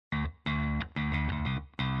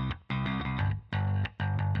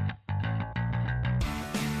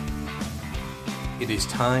it is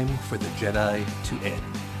time for the Jedi to end.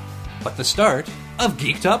 But the start of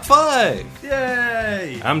Geek Top 5!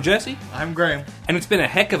 Yay! I'm Jesse. I'm Graham. And it's been a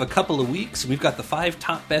heck of a couple of weeks. We've got the 5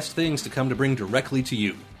 top best things to come to bring directly to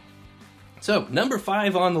you. So, number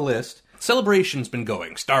 5 on the list, Celebration's been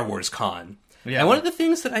going, Star Wars Con. Yeah. And one of the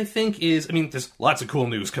things that I think is, there's lots of cool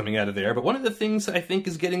news coming out of there, but one of the things that I think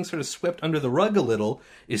is getting sort of swept under the rug a little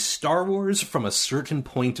is Star Wars from a certain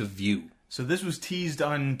point of view. So this was teased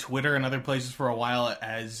on Twitter and other places for a while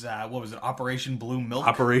as, Operation Blue Milk?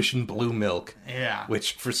 Operation Blue Milk. Yeah.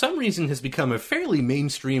 Which, for some reason, has become a fairly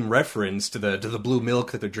mainstream reference to the blue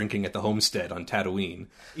milk that they're drinking at the homestead on Tatooine.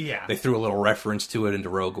 Yeah. They threw a little reference to it into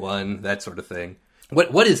Rogue One, that sort of thing.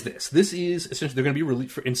 What is this? This is, essentially, they're going to be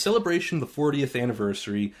released, in celebration of the 40th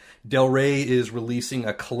anniversary, Del Rey is releasing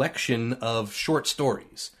a collection of short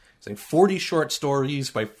stories. It's 40 short stories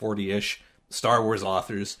by 40-ish Star Wars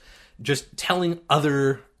authors, just telling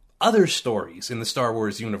other stories in the Star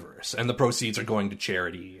Wars universe, and the proceeds are going to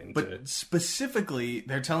charity. But specifically,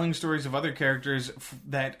 they're telling stories of other characters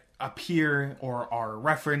that appear or are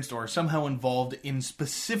referenced or somehow involved in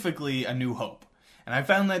specifically A New Hope. And I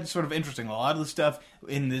found that sort of interesting. A lot of the stuff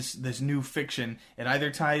in this new fiction, it either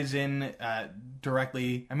ties in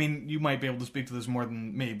directly... I mean, you might be able to speak to this more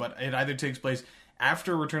than me, but it either takes place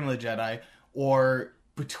after Return of the Jedi or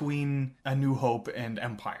between A New Hope and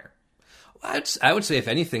Empire. I would say, if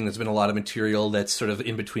anything, there's been a lot of material that's sort of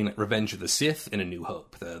in between like Revenge of the Sith and A New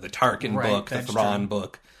Hope. The Tarkin book, the Thrawn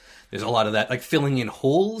book. There's a lot of that, like filling in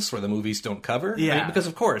holes where the movies don't cover. Yeah. Right? Because,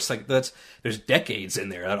 of course, there's decades in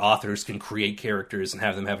there that authors can create characters and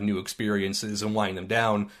have them have new experiences and wind them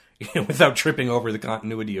down, without tripping over the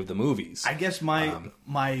continuity of the movies. I guess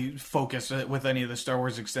my focus with any of the Star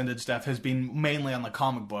Wars extended stuff has been mainly on the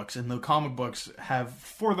comic books, and the comic books have,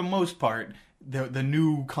 for the most part, the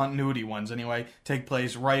new continuity ones anyway, take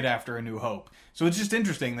place right after A New Hope. So it's just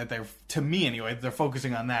interesting that to me anyway, they're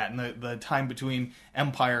focusing on that, and the time between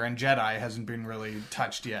Empire and Jedi hasn't been really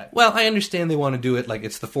touched yet. Well, I understand they want to do it like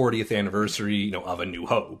it's the 40th anniversary, of A New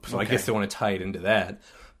Hope, so okay. I guess they want to tie it into that.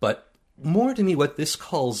 But more to me, what this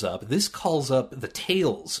calls up the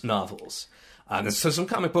Tales novels. So some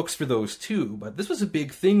comic books for those too, but this was a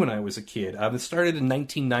big thing when I was a kid. It started in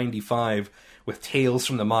 1995 with Tales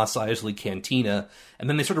from the Mos Eisley Cantina, and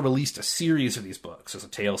then they sort of released a series of these books. There's a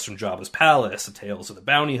Tales from Jabba's Palace, a Tales of the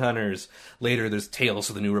Bounty Hunters. Later, there's Tales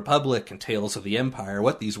of the New Republic and Tales of the Empire.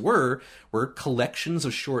 What these were collections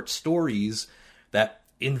of short stories that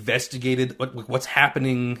investigated what's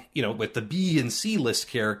happening, with the B and C list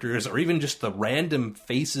characters, or even just the random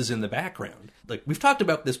faces in the background. Like, we've talked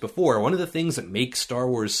about this before. One of the things that makes Star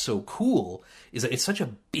Wars so cool is that it's such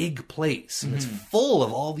a big place, and it's full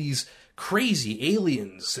of all these crazy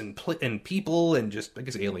aliens and people, and just, I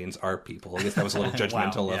guess aliens are people. I guess that was a little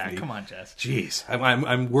judgmental wow. of me. Come on, Jess. Jeez,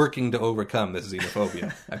 I'm working to overcome this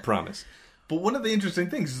xenophobia. I promise. But one of the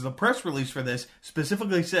interesting things is the press release for this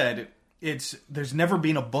specifically said there's never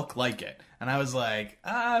been a book like it. And I was like,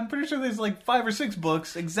 I'm pretty sure there's like 5 or 6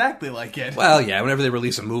 books exactly like it. Well, yeah, whenever they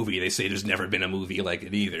release a movie, they say there's never been a movie like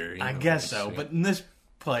it either. I guess so, yeah. But in this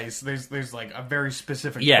place, there's like a very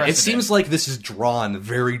specific Yeah, precedent. It seems like this is drawn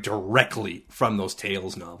very directly from those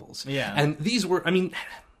Tales novels. Yeah. And these were,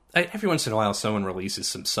 every once in a while someone releases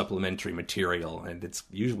some supplementary material, and it's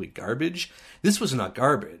usually garbage. This was not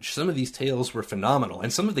garbage. Some of these tales were phenomenal,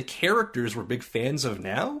 and some of the characters we're big fans of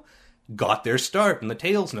now got their start in the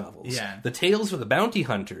Tales novels. Yeah. The Tales of the Bounty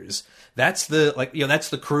Hunters, that's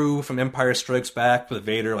the crew from Empire Strikes Back with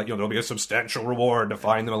Vader, there'll be a substantial reward to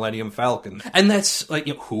find the Millennium Falcon. And that's,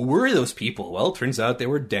 who were those people? Well, it turns out they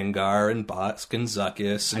were Dengar and Bossk and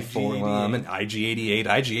Zuckuss and Forlom and IG-88.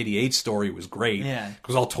 IG-88's story was great. Yeah. It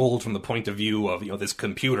was all told from the point of view of, this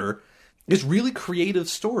computer. It's really creative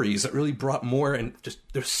stories that really brought more, and just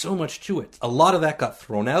there's so much to it. A lot of that got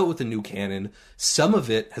thrown out with the new canon. Some of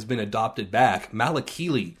it has been adopted back.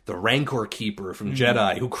 Malakili, the Rancor Keeper from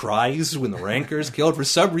Jedi, who cries when the Rancor's killed. For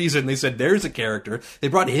some reason, they said there's a character. They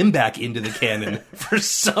brought him back into the canon for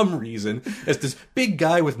some reason. As this big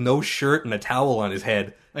guy with no shirt and a towel on his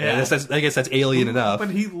head. Yeah. I guess that's alien enough.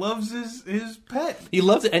 But he loves his pet. He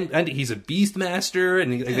loves it, and he's a Beastmaster,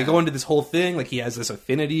 and they go into this whole thing, he has this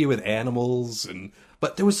affinity with animals,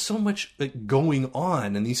 but there was so much going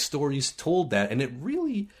on, and these stories told that, and it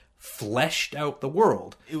really fleshed out the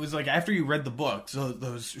world. It was like after you read the books,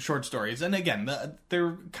 those short stories, and again,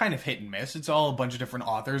 they're kind of hit and miss. It's all a bunch of different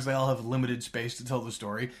authors. They all have limited space to tell the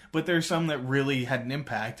story, but there's some that really had an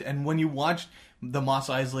impact, and when you watched the Mos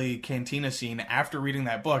Eisley Cantina scene after reading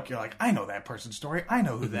that book, you're like, I know that person's story. I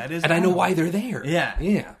know who that is. And I know why they're there. Yeah.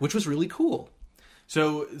 Yeah, which was really cool.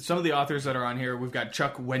 So some of the authors that are on here, we've got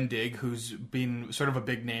Chuck Wendig, who's been sort of a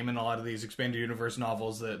big name in a lot of these expanded universe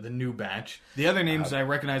novels, the new batch. The other names I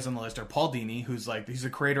recognize on the list are Paul Dini, he's the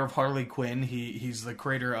creator of Harley Quinn. He's the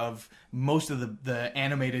creator of most of the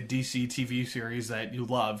animated DC TV series that you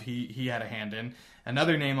love. He had a hand in.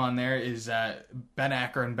 Another name on there is Ben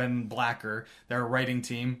Acker and Ben Blacker. They're a writing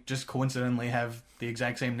team, just coincidentally have the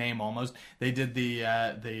exact same name almost. They did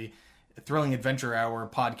the Thrilling Adventure Hour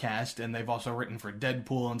podcast, and they've also written for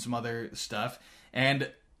Deadpool and some other stuff.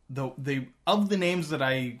 And the of the names that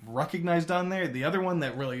I recognized on there, the other one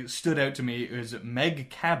that really stood out to me is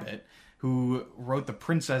Meg Cabot, who wrote the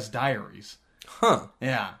Princess Diaries. Huh.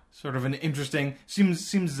 Yeah, sort of an interesting,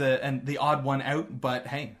 seems and the odd one out, but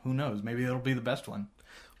hey, who knows? Maybe it'll be the best one.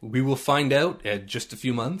 We will find out in just a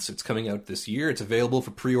few months. It's coming out this year. It's available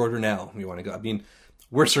for pre-order now. You want to go? I mean,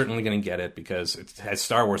 we're certainly going to get it because it has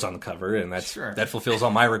Star Wars on the cover, and that fulfills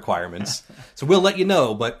all my requirements. So we'll let you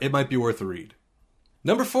know, but it might be worth a read.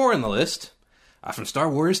 Number 4 on the list, from Star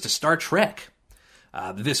Wars to Star Trek.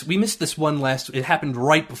 We missed this one it happened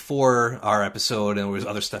right before our episode, and there was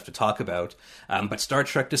other stuff to talk about. But Star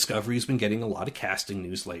Trek Discovery has been getting a lot of casting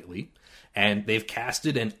news lately. And they've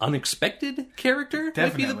casted an unexpected character,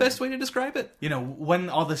 might be the best way to describe it. You know, when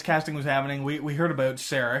all this casting was happening, we heard about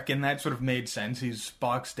Sarek, and that sort of made sense. He's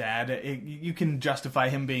Spock's dad. You can justify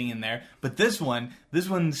him being in there. But this one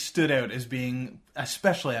stood out as being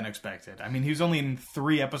especially unexpected. I mean, he was only in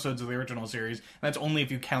 3 episodes of the original series, and that's only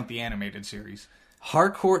if you count the animated series.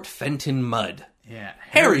 Harcourt Fenton Mudd. Yeah.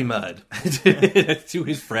 Harry Mudd. To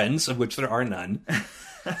his friends, of which there are none.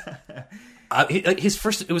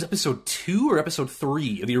 It was episode 2 or episode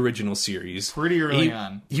 3 of the original series. Pretty early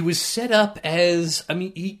on. He was set up as, I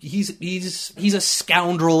mean, he's a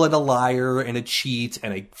scoundrel and a liar and a cheat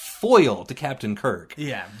and a foil to Captain Kirk.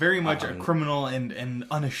 Yeah, very much a criminal and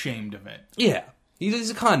unashamed of it. Yeah,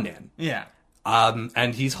 he's a con man. Yeah.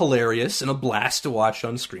 And he's hilarious and a blast to watch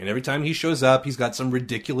on screen. Every time he shows up, he's got some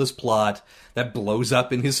ridiculous plot that blows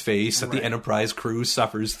up in his face that the Enterprise crew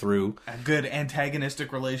suffers through. A good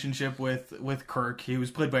antagonistic relationship with Kirk. He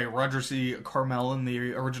was played by Roger C. Carmel in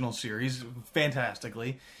the original series,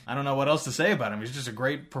 fantastically. I don't know what else to say about him. He's just a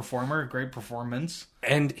great performer, great performance.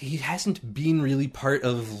 And he hasn't been really part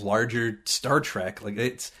of larger Star Trek.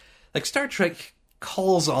 Star Trek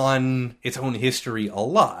calls on its own history a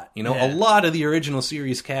lot. You know, a lot of the original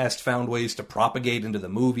series cast found ways to propagate into the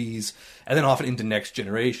movies and then often into Next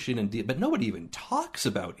Generation. But nobody even talks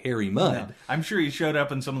about Harry Mudd. No. I'm sure he showed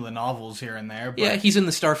up in some of the novels here and there. But... yeah, he's in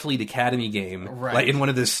the Starfleet Academy game. Right. Like in one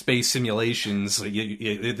of the space simulations,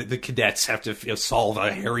 the cadets have to solve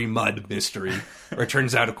a Harry Mudd mystery. Or it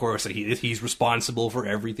turns out, of course, that he's responsible for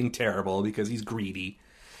everything terrible because he's greedy.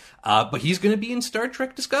 But he's going to be in Star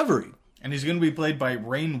Trek Discovery. And he's going to be played by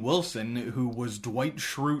Rainn Wilson, who was Dwight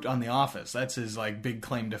Schrute on The Office. That's his big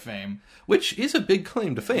claim to fame. Which is a big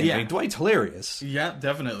claim to fame. Yeah. I mean, Dwight's hilarious. Yeah,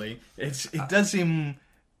 definitely. It does seem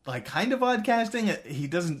like kind of odd casting. He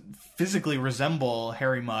doesn't physically resemble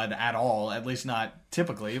Harry Mudd at all, at least not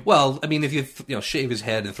typically. Well, I mean, if you shave his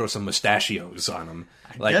head and throw some mustachios on him,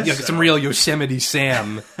 some real Yosemite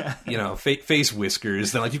Sam, face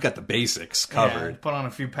whiskers, then you've got the basics covered. Yeah, put on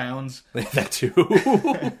a few pounds. That too.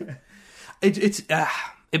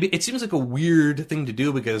 It seems like a weird thing to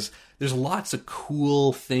do because there's lots of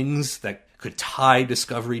cool things that could tie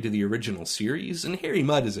Discovery to the original series, and Harry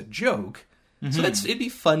Mudd is a joke. Mm-hmm. So it'd be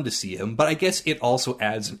fun to see him, but I guess it also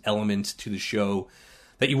adds an element to the show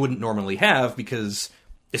that you wouldn't normally have because,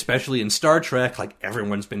 especially in Star Trek,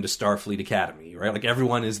 everyone's been to Starfleet Academy, right?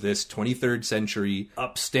 Everyone is this 23rd century,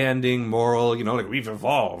 upstanding, moral, we've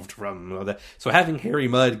evolved from that. So having Harry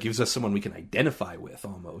Mudd gives us someone we can identify with,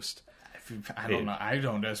 almost. I don't know. I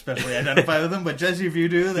don't especially identify with him, but Jesse, if you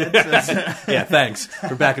do, that's... Yeah, thanks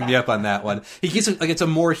for backing me up on that one. He gets it's a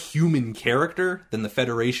more human character than the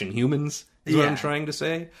Federation humans, is what I'm trying to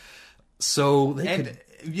say. So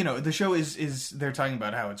the show is they're talking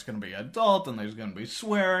about how it's going to be adult and there's going to be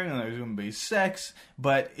swearing and there's going to be sex,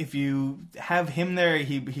 but if you have him there,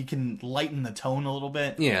 he can lighten the tone a little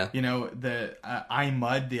bit. Yeah. The I'm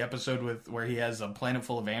Mudd, the episode where he has a planet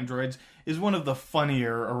full of androids, is one of the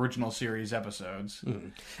funnier original series episodes.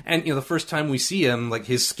 Mm. And the first time we see him,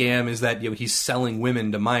 his scam is that he's selling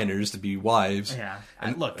women to minors to be wives. Yeah.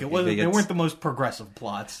 And look, they weren't the most progressive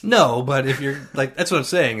plots. No, but if you're that's what I'm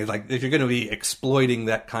saying, is if you're going to be exploiting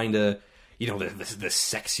that kind of the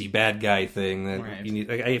sexy bad guy thing, then you need,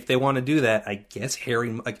 if they want to do that, I guess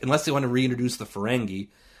Harry, unless they want to reintroduce the Ferengi,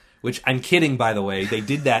 Which, I'm kidding, by the way. They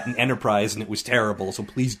did that in Enterprise, and it was terrible, so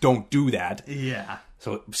please don't do that. Yeah.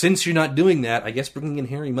 So, since you're not doing that, I guess bringing in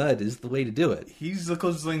Harry Mudd is the way to do it. He's the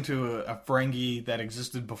closest thing to a Ferengi that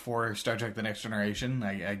existed before Star Trek The Next Generation,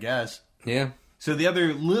 I guess. Yeah. So the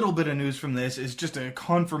other little bit of news from this is just a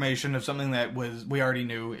confirmation of something that we already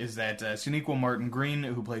knew, is that Sonequa Martin Green,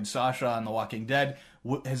 who played Sasha on The Walking Dead,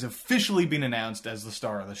 has officially been announced as the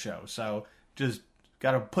star of the show. So just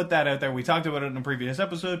got to put that out there. We talked about it in a previous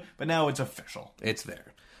episode, but now it's official. It's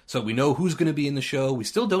there. So we know who's going to be in the show. We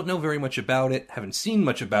still don't know very much about it, haven't seen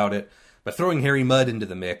much about it, but throwing Harry Mudd into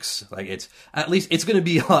the mix, like it's going to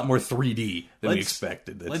be a lot more 3D than we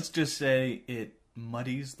expected. Let's just say it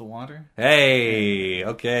muddies the water. Hey,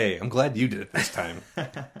 okay. I'm glad you did it this time.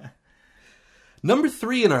 Number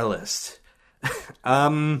 3 in our list.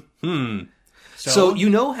 So you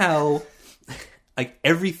know how like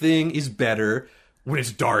everything is better when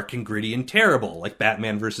it's dark and gritty and terrible, like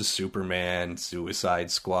Batman versus Superman,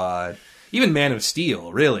 Suicide Squad, even Man of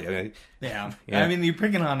Steel, really. Yeah. I mean, you're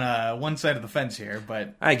picking on one side of the fence here,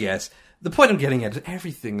 but I guess. The point I'm getting at is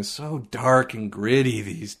everything is so dark and gritty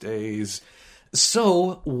these days.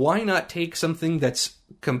 So why not take something that's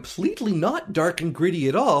completely not dark and gritty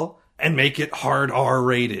at all and make it hard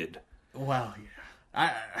R-rated? Well,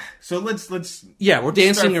 yeah. So let's yeah, we're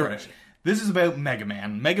dancing around. This is about Mega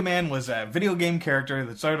Man. Mega Man was a video game character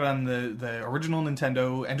that started on the original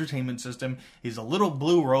Nintendo Entertainment System. He's a little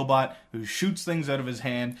blue robot who shoots things out of his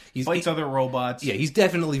hand, fights other robots. Yeah, he's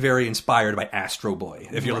definitely very inspired by Astro Boy,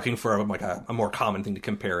 if you're looking for a more common thing to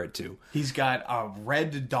compare it to. He's got a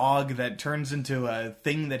red dog that turns into a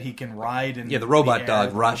thing that he can ride. And the robot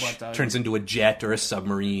dog, Rush, turns into a jet or a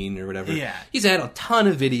submarine or whatever. Yeah. He's had a ton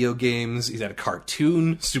of video games. He's had a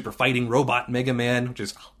cartoon, Super Fighting Robot Mega Man, which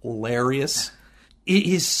is hilarious. It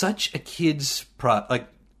is such a kid's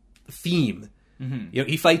theme. Mm-hmm. You know,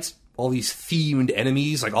 he fights all these themed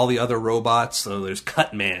enemies, like all the other robots. So there's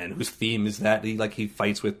Cutman, whose theme is that he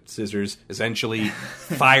fights with scissors. Essentially,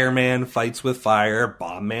 Fireman fights with fire.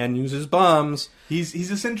 Bomb Man uses bombs. He's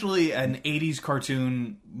essentially an 80s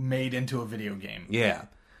cartoon made into a video game. Yeah.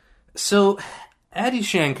 So Adi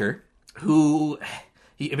Shankar, who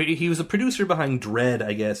he was a producer behind Dread,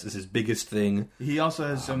 I guess, is his biggest thing. He also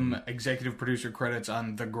has some executive producer credits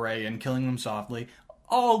on The Grey and Killing Them Softly.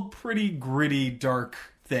 All pretty gritty, dark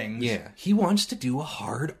things. Yeah. He wants to do a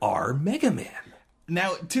hard R Mega Man.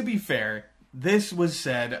 Now, to be fair, this was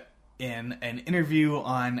said in an interview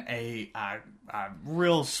on a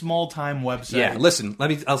real small-time website. Yeah, listen,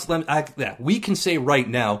 we can say right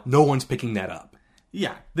now, no one's picking that up.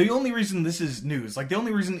 Yeah, the only reason this is news, the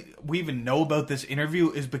only reason we even know about this interview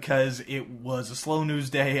is because it was a slow news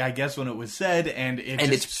day, I guess, when it was said, and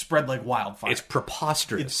it spread like wildfire. It's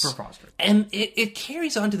preposterous. And it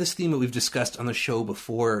carries on to this theme that we've discussed on the show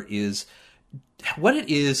before, is what it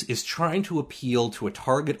is trying to appeal to a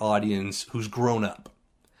target audience who's grown up.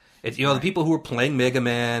 It's, the people who are playing Mega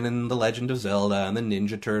Man and The Legend of Zelda and the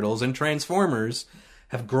Ninja Turtles and Transformers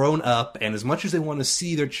have grown up, and as much as they want to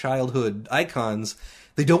see their childhood icons,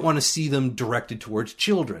 they don't want to see them directed towards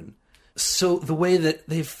children. So the way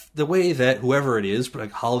that whoever it is,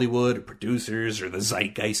 like Hollywood or producers or the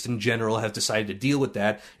zeitgeist in general, have decided to deal with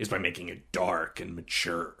that is by making it dark and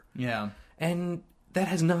mature. Yeah. And that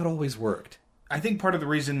has not always worked. I think part of the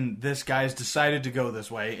reason this guy's decided to go this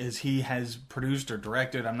way is he has produced or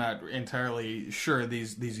directed, I'm not entirely sure,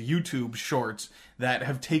 these YouTube shorts that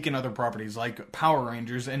have taken other properties like Power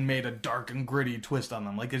Rangers and made a dark and gritty twist on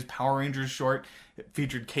them. Like his Power Rangers short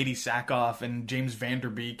featured Katie Sackhoff and James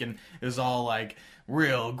Vanderbeek, and it was all like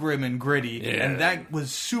real grim and gritty. Yeah. And that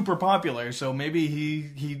was super popular, so maybe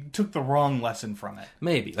he took the wrong lesson from it.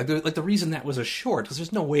 Maybe. Like the reason that was a short, because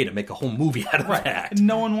there's no way to make a whole movie out of that. And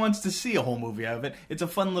no one wants to see a whole movie out of it. It's a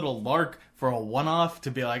fun little lark for a one-off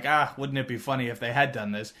to be like, wouldn't it be funny if they had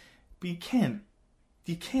done this? But you can't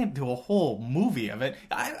do a whole movie of it.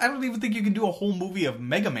 I don't even think you can do a whole movie of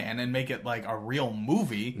Mega Man and make it like a real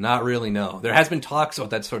movie. Not really, no. There has been talks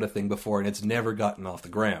about that sort of thing before, and it's never gotten off the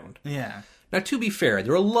ground. Yeah. Now, to be fair,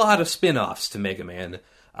 there are a lot of spin-offs to Mega Man.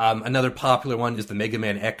 Another popular one is the Mega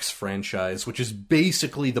Man X franchise, which is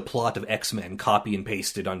basically the plot of X-Men copy and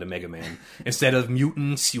pasted onto Mega Man. Instead of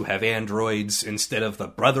mutants, you have androids. Instead of the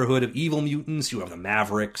Brotherhood of Evil Mutants, you have the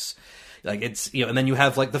Mavericks. And then you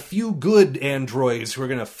have the few good androids who are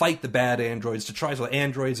going to fight the bad androids to try so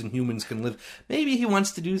androids and humans can live. Maybe he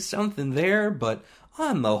wants to do something there, but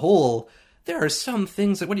on the whole, there are some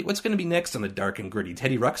things that what's going to be next on the dark and gritty?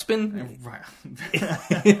 Teddy Ruxpin?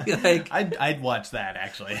 I'd watch that,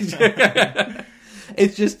 actually.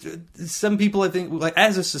 It's just some people, I think,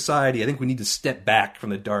 as a society, I think we need to step back from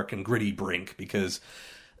the dark and gritty brink, because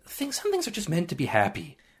some things are just meant to be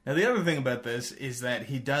happy. Now, the other thing about this is that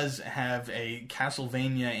he does have a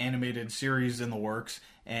Castlevania animated series in the works,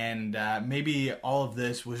 and maybe all of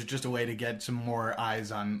this was just a way to get some more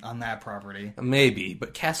eyes on that property. Maybe,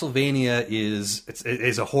 but Castlevania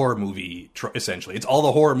is a horror movie, essentially. It's all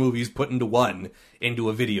the horror movies put into one, into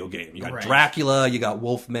a video game. You got Dracula, you got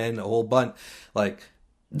Wolfman, a whole bunch. Like,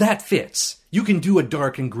 that fits. You can do a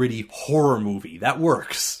dark and gritty horror movie. That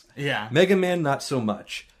works. Yeah. Mega Man, not so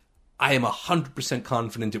much. I am 100%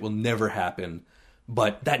 confident it will never happen,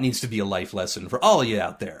 but that needs to be a life lesson for all of you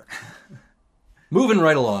out there. Moving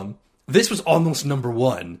right along, this was almost number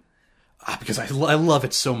one, because I love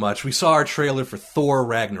it so much. We saw our trailer for Thor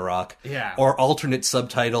Ragnarok, or alternate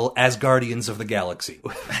subtitle, As Guardians of the Galaxy.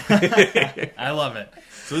 I love it.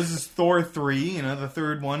 So this is Thor 3, the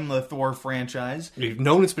third one, the Thor franchise. We've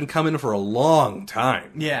known it's been coming for a long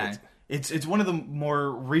time. Yeah. It's one of the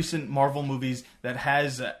more recent Marvel movies that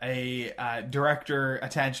has a director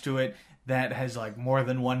attached to it that has like more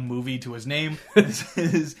than one movie to his name.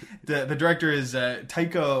 The director is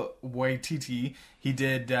Taika Waititi. He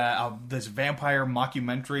did this vampire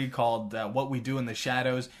mockumentary called What We Do in the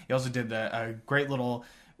Shadows. He also did a great little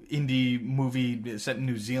indie movie set in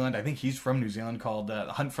New Zealand. I think he's from New Zealand, called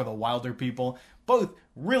Hunt for the Wilder People. Both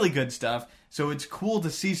really good stuff. So it's cool to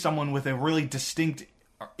see someone with a really distinct,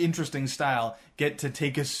 interesting style get to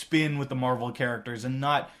take a spin with the Marvel characters and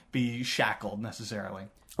not be shackled necessarily.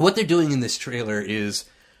 What they're doing in this trailer is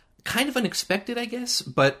kind of unexpected, I guess,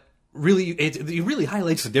 but really it really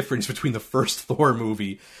highlights the difference between the first Thor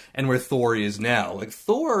movie and where Thor is now. Like,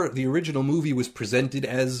 Thor, the original movie, was presented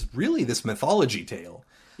as really this mythology tale.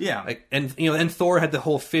 Yeah. Like, and Thor had the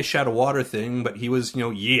whole fish out of water thing, but he was,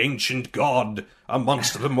 ye ancient god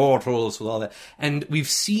amongst the mortals with all that. And we've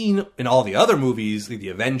seen in all the other movies, the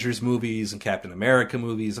Avengers movies and Captain America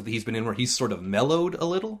movies that he's been in, where he's sort of mellowed a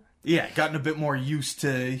little. Yeah, gotten a bit more used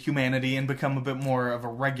to humanity and become a bit more of a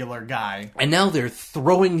regular guy. And now they're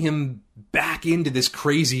throwing him back into this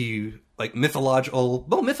crazy, like,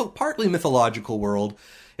 partly mythological world.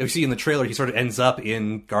 You see in the trailer, he sort of ends up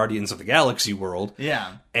in Guardians of the Galaxy world.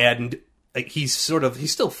 Yeah. And like, he's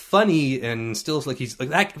still funny and still like he's like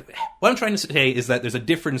that. What I'm trying to say is that there's a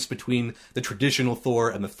difference between the traditional Thor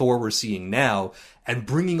and the Thor we're seeing now, and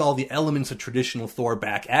bringing all the elements of traditional Thor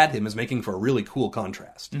back at him is making for a really cool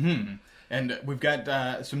contrast. Mm-hmm. And we've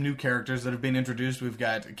got some new characters that have been introduced. We've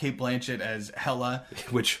got Cate Blanchett as Hela.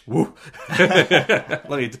 Which, woo.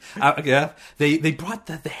 They brought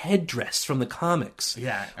the headdress from the comics.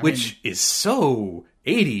 Yeah. Which is so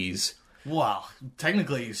 80s. Well,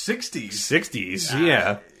 technically 60s. 60s,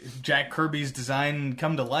 yeah. Jack Kirby's design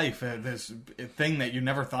come to life. This thing that you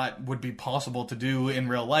never thought would be possible to do in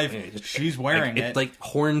real life. Yeah, she's wearing it. It's like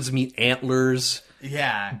horns meet antlers.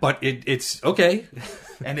 Yeah. But it's okay.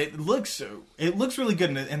 And it looks really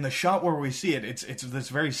good. In the shot where we see it, it's this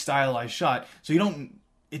very stylized shot. So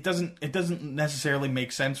it doesn't necessarily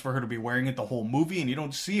make sense for her to be wearing it the whole movie, and you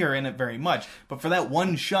don't see her in it very much. But for that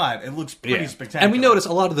one shot, it looks pretty spectacular. And we notice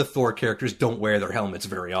a lot of the Thor characters don't wear their helmets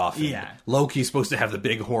very often. Yeah. Loki's supposed to have the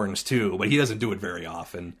big horns too, but he doesn't do it very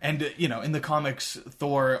often. And, in the comics,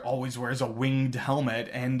 Thor always wears a winged helmet,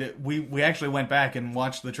 and we actually went back and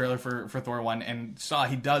watched the trailer for Thor 1 and saw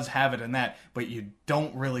he does have it in that, but you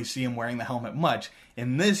don't really see him wearing the helmet much.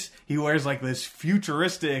 In this, he wears like this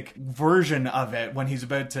futuristic version of it when he's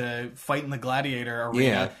about to fight in the gladiator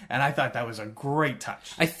arena, and I thought that was a great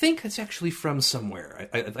touch. I think it's actually from somewhere.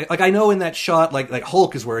 I know in that shot, like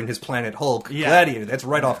Hulk is wearing his Planet Hulk gladiator. That's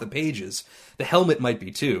right off the pages. The helmet might be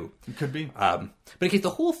too. It could be. But okay,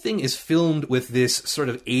 the whole thing is filmed with this sort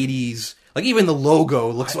of 80s. Like, even the logo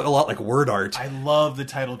looks a lot like word art. I love the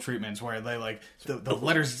title treatments where they, like, the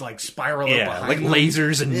letters, like, spiral up behind like them.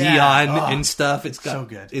 Lasers and neon and stuff. It's got, so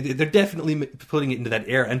good. They're definitely putting it into that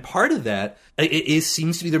era. And part of that, it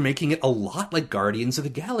seems to be they're making it a lot like Guardians of the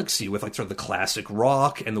Galaxy, with, like, sort of the classic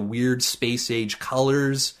rock and the weird space-age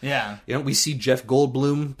colors. Yeah. We see Jeff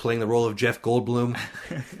Goldblum playing the role of Jeff Goldblum.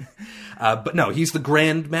 But no, he's the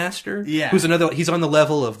Grandmaster. Yeah. He's on the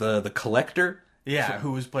level of the Collector. Yeah,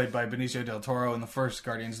 who was played by Benicio del Toro in the first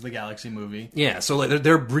Guardians of the Galaxy movie. Yeah, so like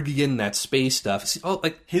they're bringing in that space stuff.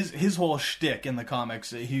 Like his whole shtick in the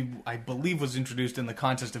comics, I believe, was introduced in the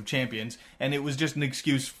Contest of Champions, and it was just an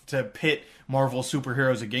excuse to pit Marvel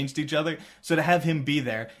superheroes against each other. So to have him be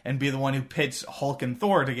there and be the one who pits Hulk and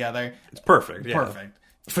Thor together, it's perfect. Yeah. Perfect.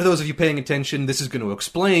 For those of you paying attention, this is going to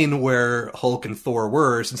explain where Hulk and Thor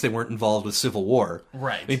were, since they weren't involved with Civil War.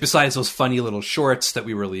 Right. I mean, besides those funny little shorts that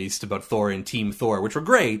we released about Thor and Team Thor, which were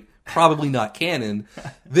great, probably not canon,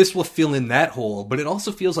 this will fill in that hole, but it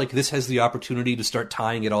also feels like this has the opportunity to start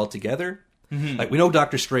tying it all together. Like, we know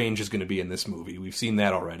Doctor Strange is going to be in this movie. We've seen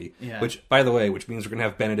that already. Yeah. Which, by the way, which means we're going to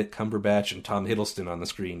have Benedict Cumberbatch and Tom Hiddleston on the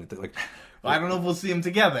screen. Like, I don't know if we'll see them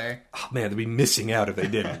together. oh man, they'd be missing out if they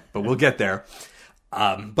didn't. But we'll get there.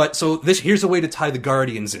 But so here's a way to tie the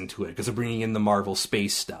Guardians into it, because they're bringing in the Marvel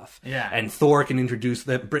space stuff. Yeah. And Thor can introduce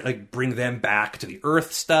them, bring them back to the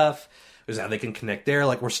Earth stuff. Is how they can connect there.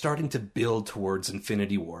 Like, we're starting to build towards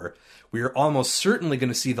Infinity War. We are almost certainly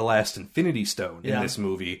going to see the last Infinity Stone in this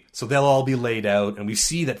movie. So they'll all be laid out, and we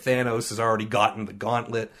see that Thanos has already gotten the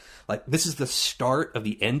gauntlet. Like, this is the start of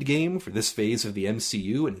the end game for this phase of the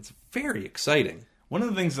MCU, and it's very exciting. One of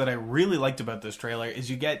the things that I really liked about this trailer is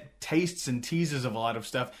you get tastes and teases of a lot of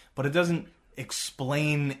stuff, but it doesn't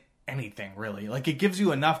explain anything, really. Like, it gives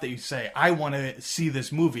you enough that you say, I want to see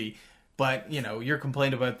this movie. But, you know, your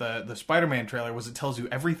complaint about the Spider-Man trailer was it tells you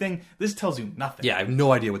everything. This tells you nothing. Yeah, I have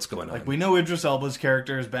no idea what's going on. Like, we know Idris Elba's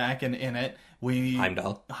character is back in it.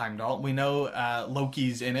 Heimdall. We know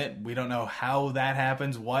Loki's in it. We don't know how that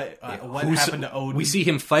happens. What happened to Odin? We see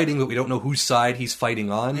him fighting, but we don't know whose side he's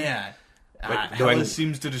fighting on. Yeah. Hela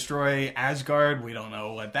seems to destroy Asgard. We don't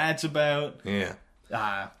know what that's about. Yeah.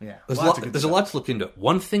 Yeah. There's a lot to look into.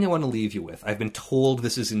 One thing I want to leave you with. I've been told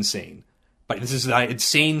this is insane. But this is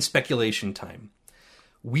insane speculation time.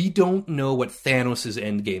 We don't know what Thanos'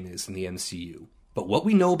 endgame is in the MCU. But what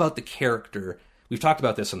we know about the character, we've talked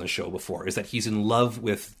about this on the show before, is that he's in love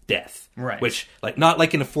with death. Right. Which, like, not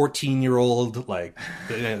like in a 14-year-old, like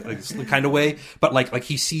kind of way, but like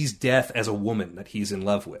he sees death as a woman that he's in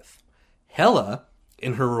love with. Hela,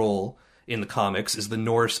 in her role in the comics, is the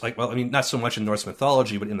Norse, not so much in Norse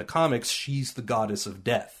mythology, but in the comics, she's the goddess of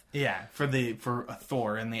death. Yeah, for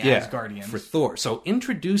Thor and the Asgardians. For Thor. So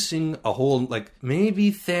introducing a whole,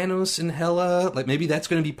 maybe Thanos and Hela, maybe that's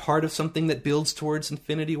going to be part of something that builds towards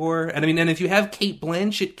Infinity War. And and if you have Cate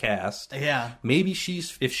Blanchett cast, maybe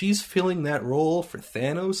if she's filling that role for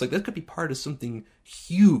Thanos, that could be part of something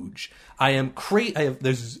huge.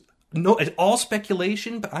 There's it's all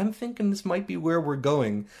speculation, but I'm thinking this might be where we're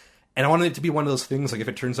going. And I wanted it to be one of those things, if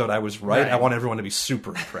it turns out I was right, I want everyone to be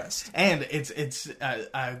super impressed. And it's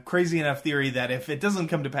a crazy enough theory that if it doesn't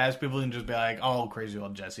come to pass, people can just be like, oh, crazy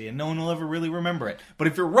old Jesse, and no one will ever really remember it. But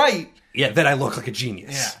if you're right... Yeah, then I look like a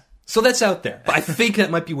genius. Yeah. So that's out there. But I think that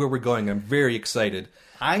might be where we're going. I'm very excited.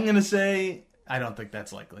 I'm going to say, I don't think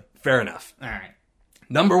that's likely. Fair enough. All right.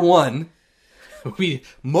 Number one,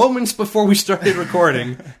 moments before we started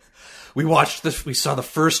recording... We saw the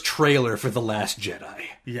first trailer for The Last Jedi.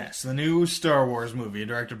 Yes, the new Star Wars movie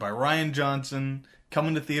directed by Rian Johnson,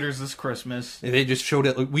 coming to theaters this Christmas. They just showed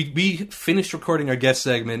it. We finished recording our guest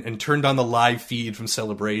segment and turned on the live feed from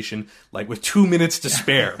Celebration, with 2 minutes to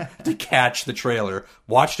spare to catch the trailer.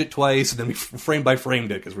 Watched it twice, and then we frame by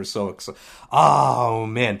framed it because we're so excited. Oh,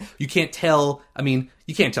 man. You can't tell. You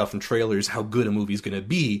can't tell from trailers how good a movie's going to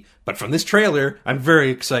be, but from this trailer, I'm very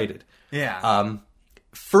excited. Yeah.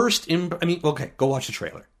 Okay, go watch the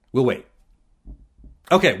trailer. We'll wait.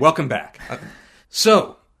 Okay, welcome back.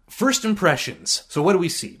 So, first impressions. So what do we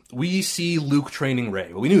see? We see Luke training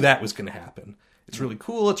Rey. Well, we knew that was going to happen. It's really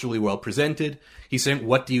cool. It's really well presented. He's saying,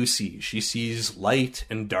 what do you see? She sees light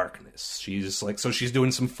and darkness. She's she's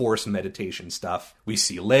doing some Force meditation stuff. We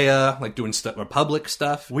see Leia, doing Republic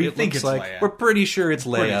stuff. We think it's Leia. We're pretty sure it's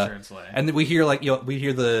Leia. And then we hear, we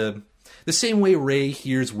hear the same way Rey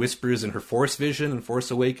hears whispers in her Force vision in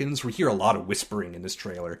Force Awakens, we hear a lot of whispering in this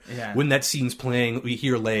trailer. Yeah. When that scene's playing, we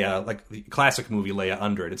hear Leia, the classic movie Leia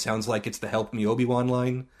under it. It sounds like it's the "Help me, Obi-Wan"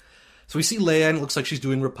 line. So we see Leia, and it looks like she's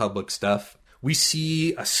doing Republic stuff. We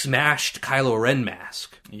see a smashed Kylo Ren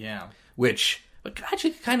mask. Yeah. Which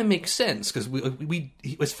actually kind of makes sense, because we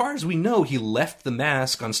as far as we know, he left the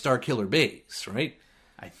mask on Starkiller Base, right?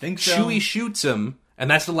 I think so. Chewie shoots him. And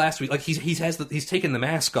that's the last week. He's taken the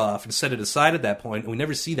mask off and set it aside at that point, and we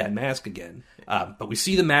never see that mask again. But we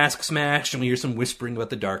see the mask smashed, and we hear some whispering about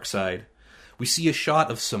the dark side. We see a shot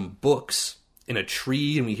of some books in a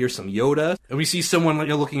tree, and we hear some Yoda. And we see someone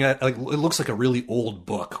looking at it looks like a really old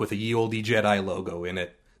book with a Ye Olde Jedi logo in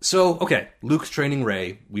it. So okay, Luke's training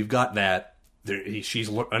Rey. We've got that. We see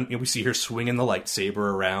her swinging the lightsaber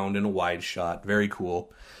around in a wide shot. Very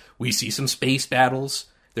cool. We see some space battles.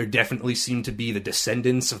 There definitely seem to be the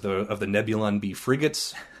descendants of the Nebulon B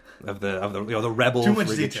frigates, of the rebel Too much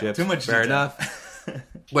frigate detail. ships. Too much Fair detail. enough.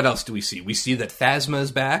 What else do we see? We see that Phasma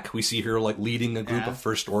is back. We see her leading a group of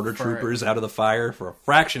First Order troopers out of the fire for a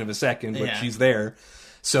fraction of a second, but she's there.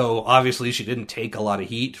 So obviously she didn't take a lot of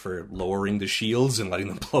heat for lowering the shields and letting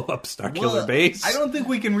them blow up Starkiller Base. I don't think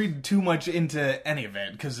we can read too much into any of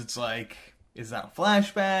it, because it's Is that a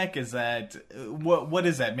flashback? Is that what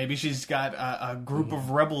is that? Maybe she's got a group of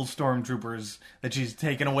rebel stormtroopers that she's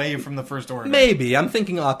taken away from the First Order. Maybe. I'm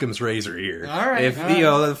thinking Occam's razor here. All right. If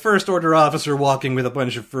the First Order officer walking with a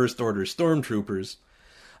bunch of First Order stormtroopers.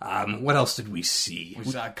 What else did we see? We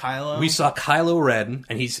saw Kylo. We saw Kylo Ren,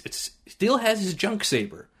 and still has his junk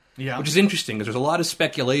saber. Yeah. Which is interesting, because there's a lot of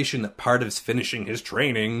speculation that part of his finishing his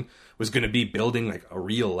training was going to be building like a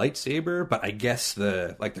real lightsaber, but I guess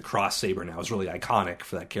the cross saber now is really iconic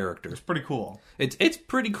for that character. It's pretty cool. It's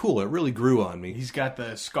pretty cool. It really grew on me. He's got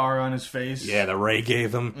the scar on his face. Yeah, the Rey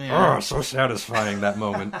gave him. Yeah. Oh, so satisfying, that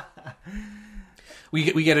moment.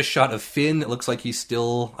 We get a shot of Finn. It looks like he's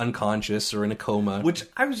still unconscious or in a coma. Which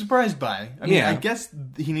I was surprised by. I mean, Yeah. I guess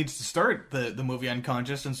he needs to start the movie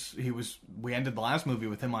unconscious since we ended the last movie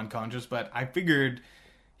with him unconscious, but I figured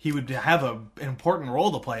he would have an important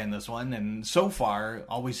role to play in this one, and so far,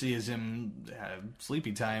 all we see is him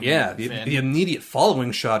sleepy time. Yeah, with Finn. the immediate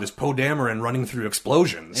following shot is Poe Dameron running through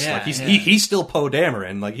explosions. Yeah, like yeah. he's still Poe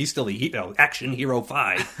Dameron. Like he's still the action hero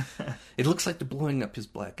 5. It looks like they're blowing up his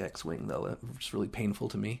black X-wing though. It's really painful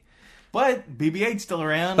to me. But BB-8's still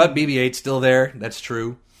around. But BB-8's still there. That's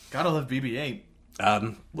true. Gotta love BB-8.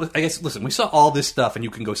 I guess, listen, we saw all this stuff, and you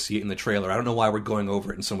can go see it in the trailer. I don't know why we're going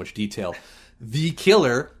over it in so much detail. The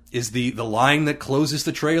killer is the line that closes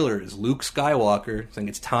the trailer is Luke Skywalker saying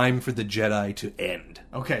it's time for the Jedi to end.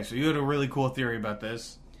 Okay, so you had a really cool theory about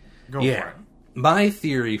this. Go for Yeah. it. My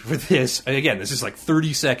theory for this, and again, this is like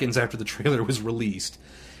 30 seconds after the trailer was released,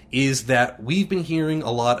 is that we've been hearing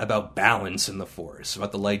a lot about balance in the Force,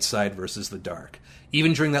 about the light side versus the dark.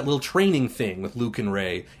 Even during that little training thing with Luke and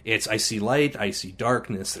Rey, it's I see light, I see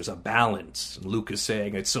darkness, there's a balance. And Luke is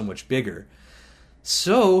saying it's so much bigger.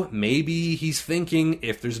 So, maybe he's thinking,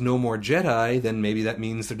 if there's no more Jedi, then maybe that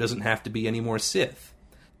means there doesn't have to be any more Sith.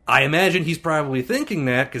 I imagine he's probably thinking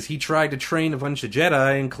that because he tried to train a bunch of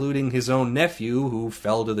Jedi, including his own nephew, who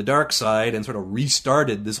fell to the dark side and sort of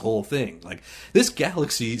restarted this whole thing. Like, this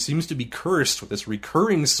galaxy seems to be cursed with this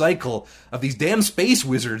recurring cycle of these damn space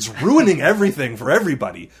wizards ruining everything for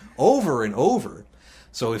everybody, over and over.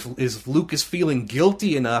 So if Luke is feeling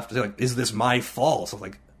guilty enough to say, like, is this my fault? So,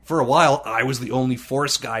 like, for a while, I was the only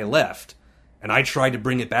Force guy left, and I tried to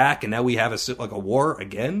bring it back, and now we have a war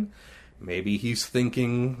again? Maybe he's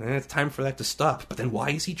thinking, it's time for that to stop. But then why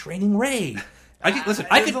is he training Rey? There's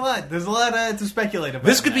a lot to speculate about.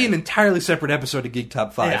 This could be an entirely separate episode of Geek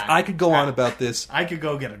Top 5. Yeah. I could go on about this. I could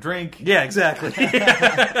go get a drink. Yeah, exactly.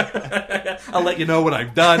 I'll let you know when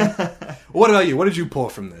I'm done. What about you? What did you pull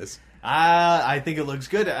from this? I think it looks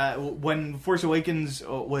good. When Force Awakens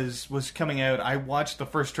was coming out, I watched the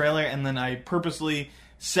first trailer, and then I purposely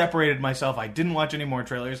separated myself. I didn't watch any more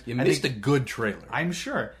trailers. You missed a good trailer. I'm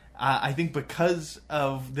sure. I think because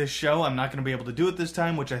of this show, I'm not going to be able to do it this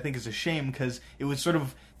time, which I think is a shame, because it was sort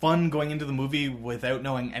of fun going into the movie without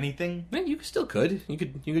knowing anything. Man, you still could. You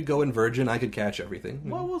could go in Virgin. I could catch everything.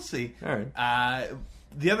 Well, we'll see. All right.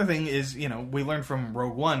 The other thing is, we learned from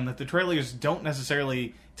Rogue One that the trailers don't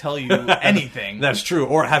necessarily tell you anything. That's true.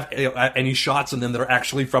 Or have any shots in them that are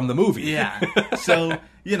actually from the movie. Yeah. So,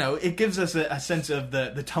 it gives us a sense of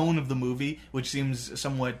the tone of the movie, which seems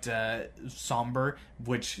somewhat somber,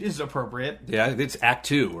 which is appropriate. Yeah, it's Act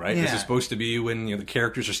 2, right? Yeah. This is supposed to be when the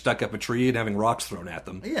characters are stuck up a tree and having rocks thrown at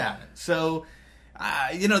them. Yeah. So,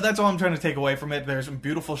 that's all I'm trying to take away from it. There's some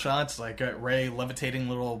beautiful shots, like Rey levitating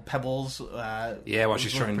little pebbles. While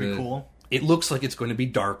she's trying pretty to... cool. It looks like it's going to be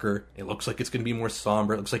darker. It looks like it's going to be more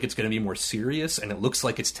somber. It looks like it's going to be more serious. And it looks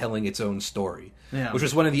like it's telling its own story. Yeah. Which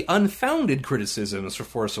was one of the unfounded criticisms for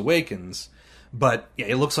Force Awakens. But yeah,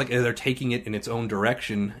 it looks like they're taking it in its own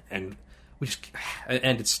direction. And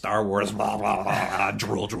it's Star Wars, blah, blah, blah,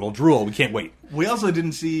 drool, drool, drool. We can't wait. We also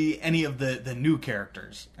didn't see any of the new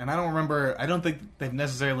characters. And I don't think they've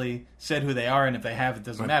necessarily said who they are, and if they have, it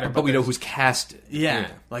doesn't matter. But we know who's casted. Yeah,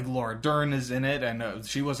 like Laura Dern is in it, and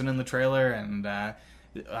she wasn't in the trailer, and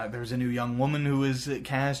there's a new young woman who is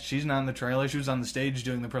cast. She's not in the trailer. She was on the stage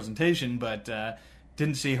doing the presentation, but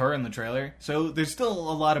didn't see her in the trailer. So there's still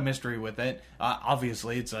a lot of mystery with it.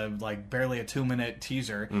 Obviously, it's barely a 2-minute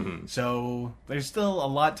teaser. Mm-hmm. So there's still a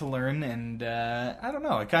lot to learn, and I don't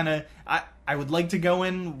know. I would like to go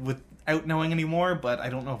in without knowing any more, but I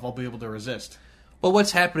don't know if I'll be able to resist. Well,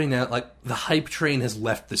 what's happening now, the hype train has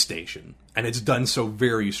left the station, and it's done so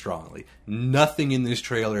very strongly. Nothing in this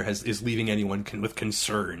trailer is leaving anyone with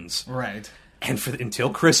concerns. Right. And until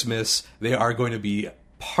Christmas, they are going to be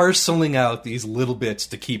parceling out these little bits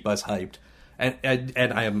to keep us hyped. And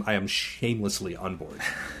I am shamelessly on board.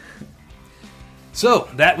 So,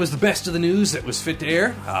 that was the best of the news that was fit to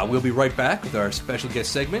air. We'll be right back with our special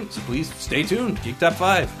guest segment, so please stay tuned. Geek Top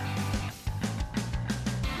 5.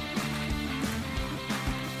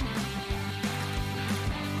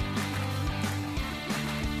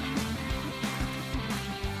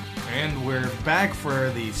 And we're back for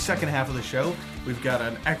the second half of the show. We've got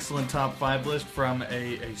an excellent top 5 list from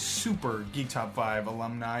a super Geek Top 5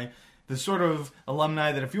 alumni. The sort of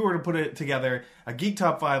alumni that if you were to put it together, a Geek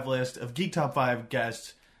Top 5 list of Geek Top 5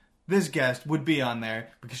 guests, this guest would be on there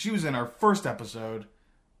because she was in our first episode,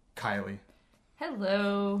 Kylie.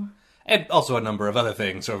 Hello. And also a number of other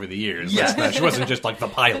things over the years. Yeah. She wasn't just like the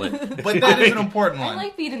pilot. But that is an important I one.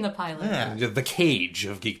 like being in the pilot. Yeah. The cage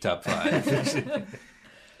of Geek Top 5.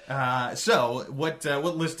 So, what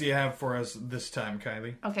list do you have for us this time,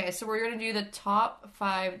 Kylie? Okay, so we're going to do the top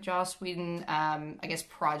 5 Joss Whedon,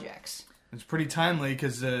 projects. It's pretty timely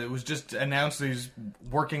because it was just announced that he's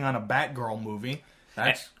working on a Batgirl movie.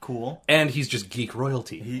 That's cool. And he's just geek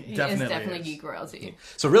royalty. He definitely is definitely is. geek royalty.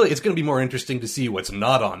 So really, it's going to be more interesting to see what's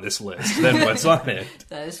not on this list than what's on it.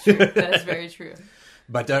 That is true. That is very true.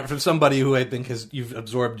 But from somebody who I think you've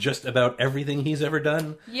absorbed just about everything he's ever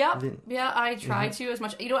done. Yep. Yeah, I tried to as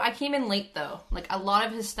much. You know, I came in late, though. Like, a lot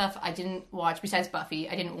of his stuff I didn't watch, besides Buffy,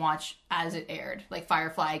 I didn't watch as it aired. Like,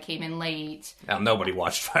 Firefly came in late. Now, nobody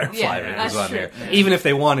watched Firefly Yeah, when it was that's on true. there. Even if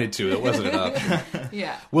they wanted to, it wasn't an option.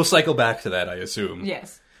 Yeah. We'll cycle back to that, I assume.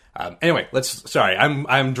 Yes. Anyway, sorry,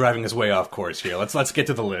 I'm driving us way off course here. Let's get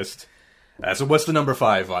to the list. So what's the number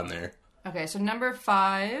 5 on there? Okay, so number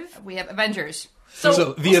 5, we have Avengers.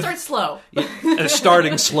 So the we'll start slow.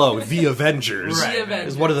 Starting slow, The Avengers Right. The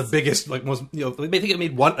Avengers. is one of the biggest, like most. You know, I think it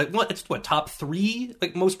made it's top 3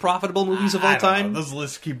 like most profitable movies of all I don't time. know. Those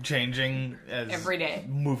lists keep changing as Every day.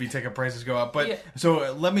 movie ticket prices go up. But Yeah.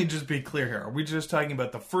 so let me just be clear here: are we just talking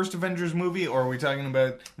about the first Avengers movie, or are we talking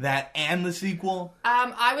about that and the sequel?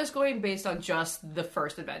 I was going based on just the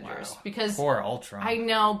first Avengers because Or Ultron? I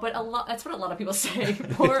know, but that's what a lot of people say.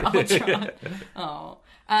 Poor Ultron. Oh.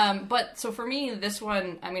 But so for me, this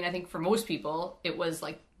one, I mean, I think for most people, it was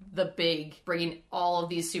like the big bringing all of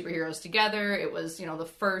these superheroes together. It was, the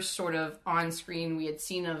first sort of on screen we had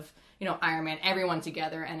seen of, Iron Man, everyone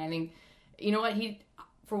together. And I think, you know what,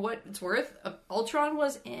 for what it's worth, Ultron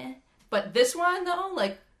was but this one though,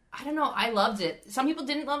 like, I don't know, I loved it. Some people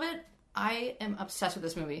didn't love it. I am obsessed with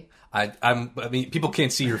this movie. I mean, people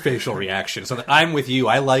can't see your facial reaction, so I'm with you.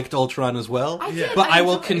 I liked Ultron as well, but I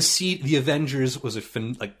will concede the Avengers was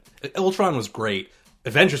Ultron was great.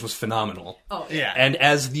 Avengers was phenomenal. Oh yeah. And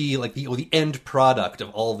as the end product of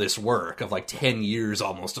all this work of like 10 years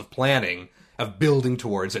almost of planning, of building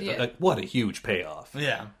towards it, like, what a huge payoff.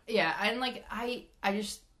 Yeah. Yeah, and like I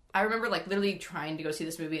remember like literally trying to go see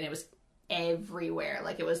this movie, and it was everywhere.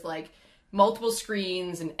 Like it was like multiple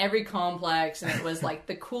screens in every complex, and it was like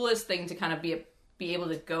the coolest thing to kind of be able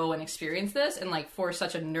to go and experience this. And like for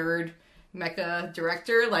such a nerd mecha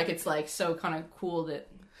director, like it's like so kind of cool that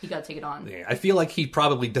he got to take it on. Yeah, I feel like he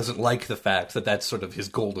probably doesn't like the fact that that's sort of his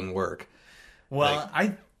golden work. Well,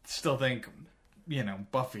 I still think,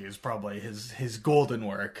 Buffy is probably his golden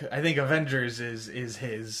work. I think Avengers is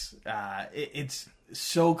his. It's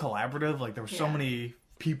so collaborative. Like there were so many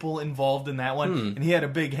people involved in that one, and he had a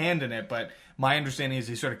big hand in it. But my understanding is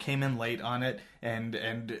he sort of came in late on it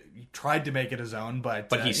and tried to make it his own. But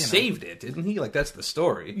he saved it, didn't he? Like that's the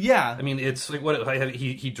story. Yeah, I mean, it's like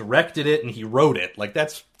he directed it and he wrote it. Like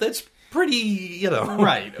that's pretty,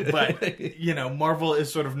 right. But Marvel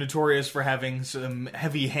is sort of notorious for having some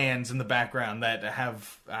heavy hands in the background that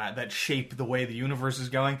have that shape the way the universe is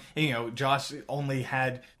going. And, Joss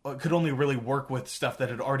could only really work with stuff that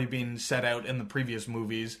had already been set out in the previous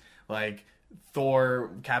movies, like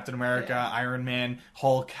Thor, Captain America, Iron Man,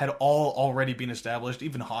 Hulk had all already been established,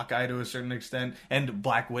 even Hawkeye to a certain extent, and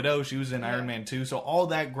Black Widow, she was in Iron Man 2, so all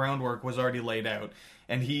that groundwork was already laid out,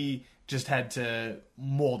 and he just had to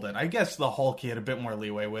mold it. I guess the Hulk he had a bit more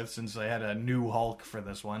leeway with, since they had a new Hulk for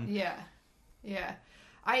this one. Yeah.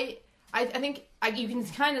 I think you can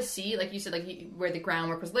kind of see, like you said, like where the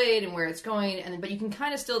groundwork was laid and where it's going, but you can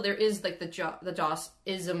kind of still, there is like the Joss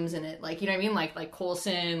isms in it, like, you know what I mean, like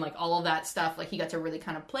Coulson, like all of that stuff, like he got to really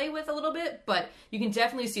kind of play with a little bit, but you can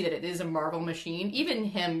definitely see that it is a Marvel machine. Even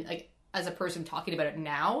him, like as a person talking about it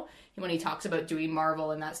now, when he talks about doing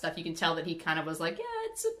Marvel and that stuff, you can tell that he kind of was like, yeah,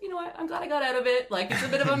 it's I'm glad I got out of it. Like it's a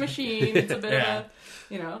bit of a machine, it's a bit of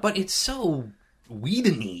a, But it's so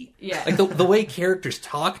Whedon-y. Yeah. Like the way characters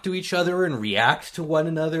talk to each other and react to one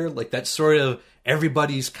another, like that sort of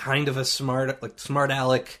everybody's kind of a smart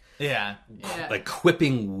aleck, like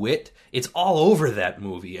quipping wit. It's all over that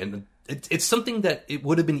movie, and it's something that it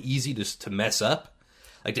would have been easy to mess up,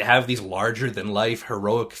 like to have these larger than life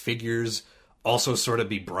heroic figures also sort of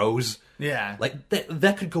be bros. Yeah, like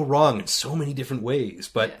that could go wrong in so many different ways,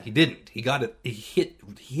 but he didn't. He got it. He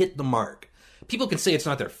hit the mark. People can say it's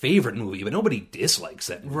not their favorite movie, but nobody dislikes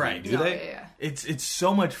that movie, do they? Yeah. It's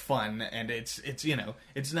so much fun, and it's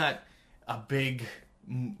not a big.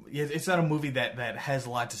 It's not a movie that has a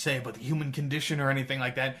lot to say about the human condition or anything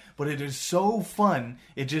like that, but it is so fun.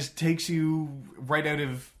 It just takes you right out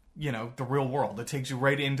of, the real world. It takes you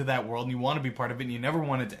right into that world, and you want to be part of it, and you never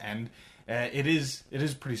want it to end. It is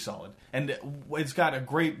pretty solid. And it's got a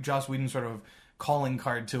great Joss Whedon sort of calling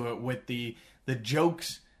card to it with the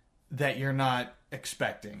jokes that you're not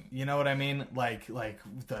expecting. You know what I mean? Like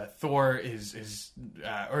the Thor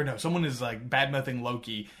someone is like bad-mouthing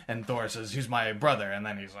Loki, and Thor says, "Who's my brother?" And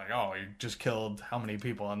then he's like, "Oh, he just killed how many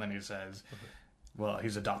people?" And then he says, "Well,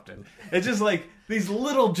 he's adopted." It's just like these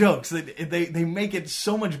little jokes that they make it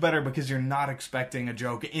so much better because you're not expecting a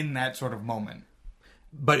joke in that sort of moment.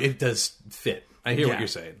 But it does fit. I hear what you're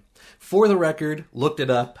saying. For the record, looked it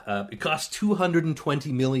up. It cost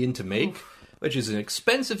 $220 million to make. Which is an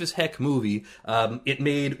expensive as heck movie. It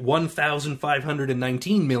made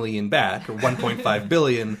 $1,519 million back, or $1.5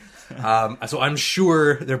 billion. So I'm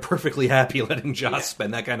sure they're perfectly happy letting Joss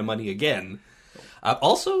spend that kind of money again.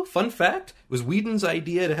 Also, fun fact, it was Whedon's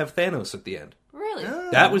idea to have Thanos at the end. Really?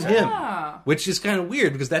 That was him. Which is kind of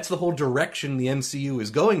weird, because that's the whole direction the MCU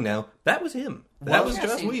is going now. That was him. That was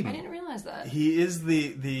Joss Whedon. I didn't realize that. He is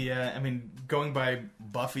going by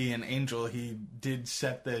Buffy and Angel, he did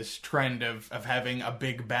set this trend of having a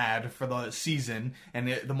big bad for the season, and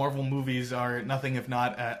the Marvel movies are nothing if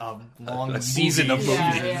not a long season of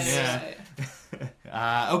movies.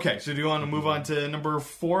 Okay, so do you want to move on to number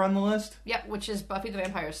 4 on the list? Yeah, which is Buffy the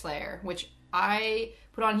Vampire Slayer, which I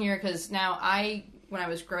put on here because when I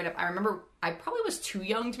was growing up, I remember I probably was too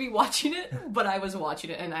young to be watching it, but I was watching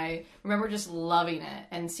it, and I remember just loving it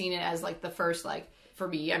and seeing it as like the first, like, for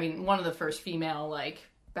me, I mean, one of the first female, like,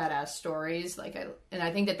 badass stories. And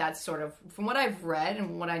I think that's sort of, from what I've read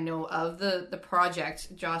and what I know of the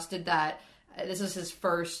project, Joss did that. This is his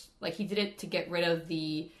first, like, he did it to get rid of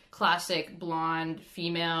the classic blonde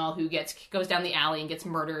female who goes down the alley and gets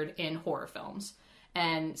murdered in horror films.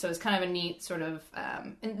 And so it's kind of a neat sort of,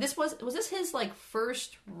 and this was this his, like,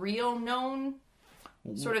 first real known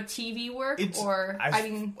sort of TV work?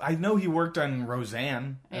 I know he worked on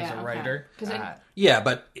Roseanne as a writer.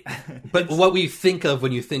 But what we think of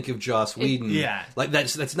when you think of Joss Whedon, like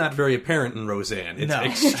that's not very apparent in Roseanne. It's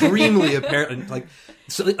extremely apparent. Like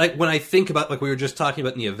when I think about, like we were just talking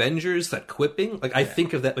about in the Avengers, that quipping, like I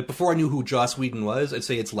think of that. Like before I knew who Joss Whedon was, I'd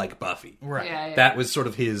say it's like Buffy. Right. Yeah. That was sort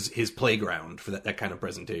of his playground for that kind of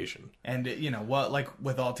presentation. And like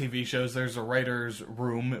with all TV shows, there's a writer's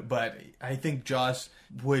room, but I think Joss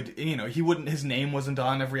would, he wouldn't, his name wasn't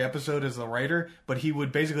on every episode as the writer, but he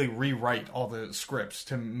would basically rewrite all the scripts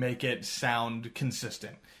to make it sound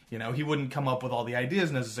consistent. He wouldn't come up with all the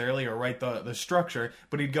ideas necessarily or write the structure,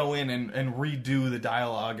 but he'd go in and redo the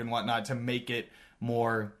dialogue and whatnot to make it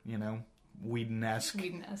more, Whedon-esque.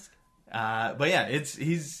 But yeah, it's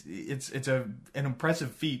an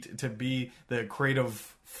impressive feat to be the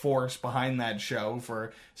creative force behind that show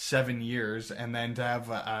for 7 years, and then to have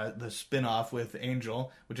the spin-off with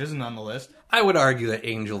Angel, which isn't on the list. I would argue that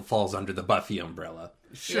Angel falls under the Buffy umbrella.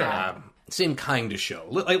 Sure. Same kind of show.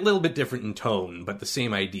 A little bit different in tone, but the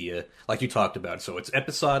same idea, like you talked about. So it's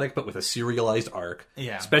episodic, but with a serialized arc.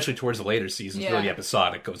 Yeah. Especially towards the later seasons, where the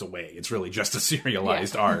episodic goes away. It's really just a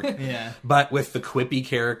serialized arc. Yeah. But with the quippy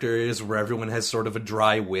characters, where everyone has sort of a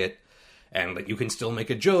dry wit, and like you can still make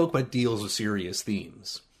a joke, but deals with serious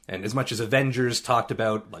themes. And as much as Avengers talked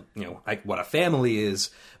about, like what a family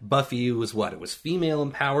is, Buffy was what? It was female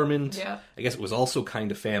empowerment. Yeah. I guess it was also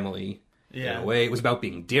kind of family. Yeah. In a way, it was about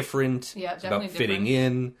being different. Yeah, it was about fitting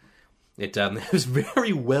different. in. It was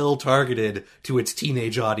very well targeted to its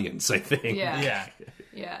teenage audience, I think.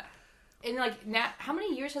 Yeah. And like now, how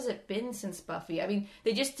many years has it been since Buffy? I mean,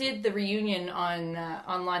 they just did the reunion on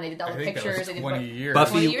online. They did all the pictures. That was 20 years.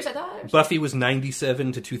 20 years, I thought. Buffy was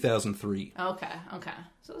 97 to 2003. Okay.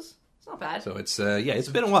 So it's not bad. So it's it's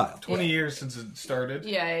been a while. 20 years since it started.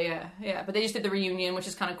 Yeah. But they just did the reunion, which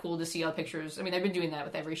is kind of cool to see all the pictures. I mean, they've been doing that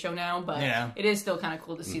with every show now, but it is still kind of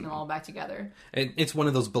cool to see them all back together. It's one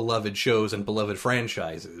of those beloved shows and beloved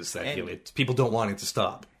franchises that people don't want it to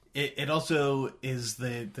stop. It also is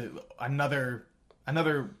the another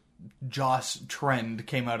Joss trend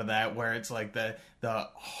came out of that, where it's like the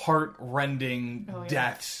heart-rending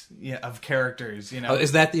deaths of characters.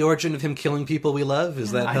 Is that the origin of him killing people we love?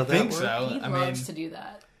 Is that how that think works? so. He loves to do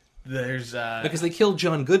that. There's because they killed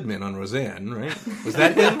John Goodman on Roseanne, right? Was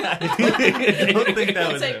that him? I don't think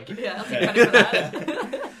that was him. Yeah, I'll take credit for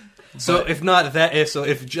that. So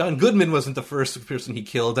if John Goodman wasn't the first person he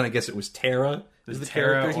killed, then I guess it was Tara. Is the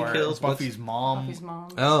character he kills Buffy's mom? Buffy's mom.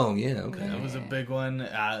 Oh yeah, okay. That was a big one.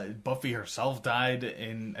 Buffy herself died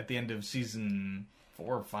at the end of season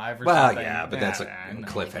 4 or 5 or Well, something. yeah, but that's a no.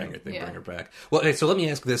 cliffhanger thing. Yeah. Bring her back. Well, okay, so let me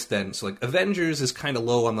ask this then. So, like, Avengers is kind of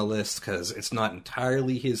low on the list because it's not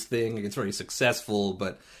entirely his thing. It's very successful,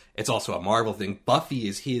 but it's also a Marvel thing. Buffy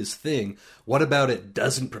is his thing. What about it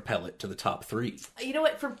doesn't propel it to the top 3? You know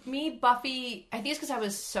what? For me, Buffy, I think it's because I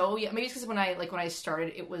was so young. Maybe it's because when I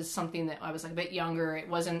started, it was something that I was like a bit younger. It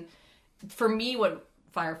wasn't for me. What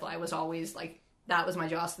Firefly was always like. That was my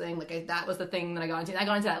Joss thing. Like that was the thing that I got into. And I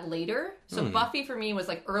got into that later. So Buffy for me was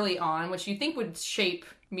like early on, which you think would shape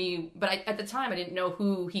me. But at the time, I didn't know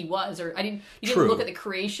who he was, or you didn't look at the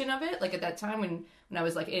creation of it. Like at that time when I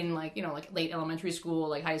was like in like like late elementary school,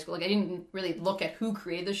 like high school, like I didn't really look at who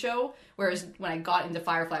created the show. Whereas when I got into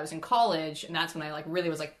Firefly, I was in college, and that's when I like really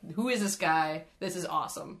was like, who is this guy? This is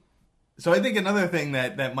awesome. So I think another thing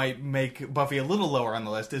that might make Buffy a little lower on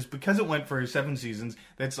the list is because it went for 7 seasons,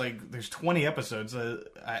 that's like, there's 20 episodes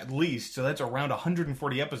at least, so that's around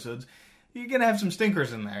 140 episodes. You're going to have some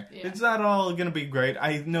stinkers in there. Yeah. It's not all going to be great.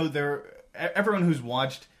 I know everyone who's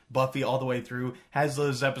watched Buffy all the way through has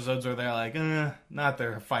those episodes where they're like, not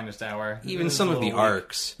their finest hour. Even some of the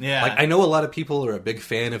arcs. Yeah. Like, I know a lot of people are a big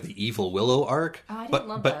fan of the Evil Willow arc, I didn't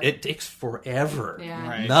love that. But it takes forever. Yeah.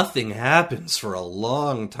 Right. Nothing happens for a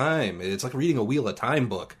long time. It's like reading a Wheel of Time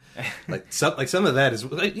book. Some of that is,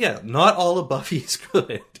 not all of Buffy is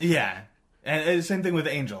good. Yeah. And same thing with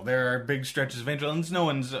Angel. There are big stretches of Angel, and it's no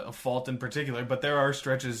one's fault in particular, but there are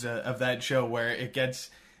stretches of that show where it gets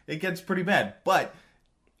pretty bad. But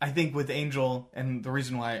I think with Angel, and the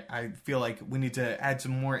reason why I feel like we need to add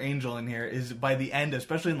some more Angel in here is by the end,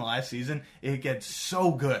 especially in the last season, it gets so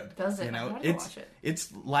good. Does it? You know, I want to watch it.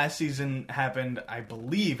 Its last season happened, I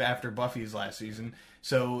believe, after Buffy's last season.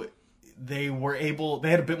 So they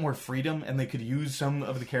had a bit more freedom, and they could use some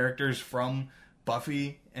of the characters from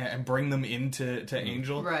Buffy and bring them into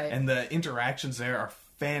Angel. Right. And the interactions there are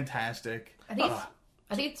fantastic. I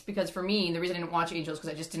think it's because for me, the reason I didn't watch Angel is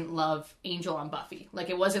because I just didn't love Angel on Buffy. Like,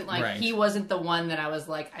 it wasn't like, he wasn't the one that I was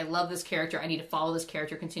like, I love this character, I need to follow this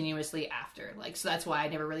character continuously after. Like, so that's why I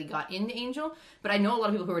never really got into Angel. But I know a lot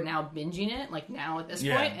of people who are now binging it, like now at this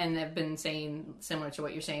point, and they've been saying, similar to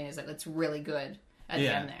what you're saying, is that it's really good at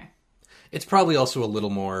the end there. It's probably also a little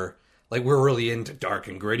more, like, we're really into dark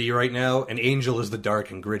and gritty right now, and Angel is the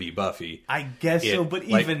dark and gritty Buffy. I guess so, but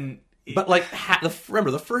even... But, like,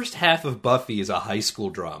 remember, the first half of Buffy is a high school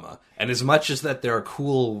drama. And as much as that there are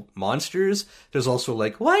cool monsters, there's also,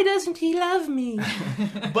 like, why doesn't he love me?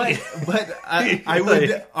 But I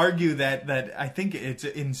would argue that I think it's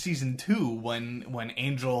in season 2 when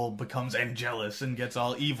Angel becomes Angelus and gets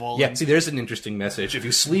all evil. Yeah, see, there's an interesting message. If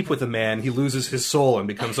you sleep with a man, he loses his soul and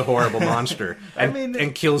becomes a horrible monster.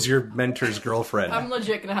 And kills your mentor's girlfriend. I'm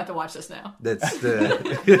legit gonna have to watch this now. That's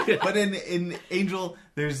the... But in Angel,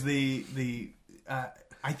 there's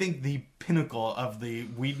I think the pinnacle of the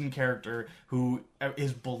Whedon character who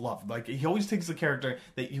is beloved. Like, he always takes the character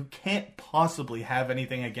that you can't possibly have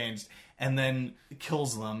anything against and then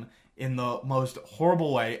kills them in the most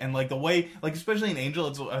horrible way. And, like, the way, like, especially in Angel,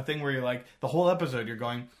 it's a thing where you're like, the whole episode you're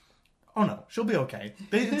going, oh no, she'll be okay.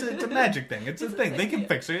 It's a magic thing. It's a thing. They can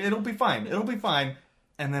fix her. It'll be fine. It'll be fine.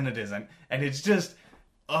 And then it isn't. And it's just,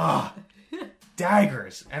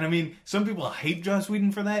 daggers. And I mean, some people hate Joss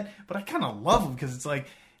Whedon for that, but I kind of love him because it's like,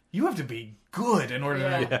 you have to be good in order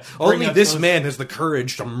to Only this man has the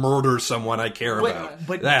courage to murder someone I care about.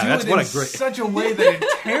 But that's do it in such a way that it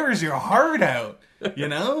tears your heart out, you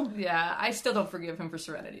know? Yeah, I still don't forgive him for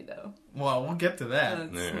Serenity, though. Well, we'll get to that.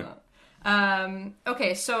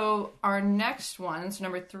 Okay, so our next one, so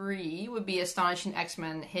number 3, would be Astonishing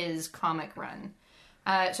X-Men, his comic run.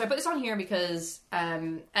 So I put this on here because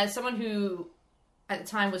as someone who at the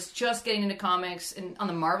time was just getting into comics, and on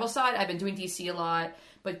the Marvel side, I've been doing DC a lot,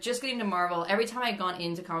 but just getting into Marvel, every time I had gone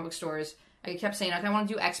into comic book stores, I kept saying, okay, I want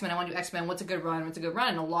to do X-Men, what's a good run,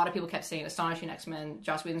 And a lot of people kept saying, Astonishing X-Men,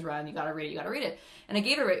 Joss Whedon's run, you gotta read it. And I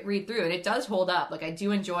gave it a read through, and it does hold up. Like, I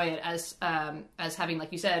do enjoy it as having,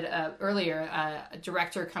 like you said earlier, a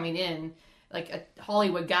director coming in, like a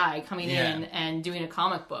Hollywood guy coming in and doing a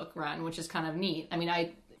comic book run, which is kind of neat. I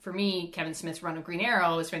mean, for me, Kevin Smith's run of Green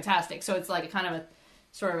Arrow is fantastic, so it's like a kind of a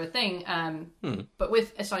sort of a thing. But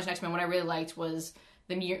with Astonishing X-Men, what I really liked was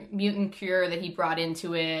the mutant cure that he brought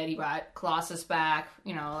into it. He brought Colossus back.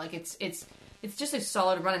 You know, like it's just a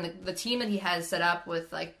solid run. And the team that he has set up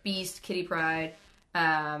with like Beast, Kitty Pryde,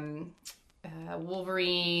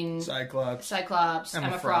 Wolverine, Cyclops,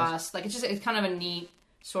 Emma Frost. Like it's kind of a neat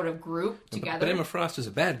sort of group together. But Emma Frost is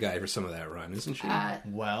a bad guy for some of that run, isn't she?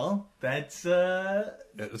 Well, that's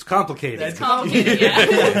it's complicated. It's complicated. Yeah,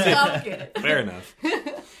 it's complicated. Fair enough.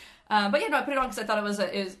 But yeah, no, I put it on because I thought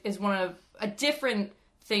it was one of a different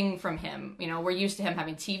thing from him. We're used to him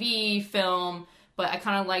having TV, film, but I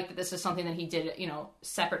kind of like that this is something that he did,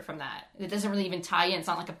 separate from that. It doesn't really even tie in. It's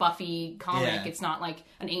not like a Buffy comic. Yeah. It's not like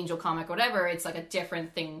an Angel comic or whatever. It's like a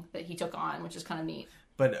different thing that he took on, which is kind of neat.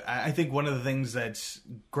 But I think one of the things that's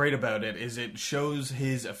great about it is it shows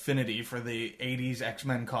his affinity for the 80s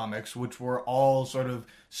X-Men comics, which were all sort of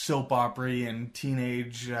soap opera and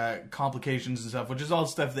teenage complications and stuff, which is all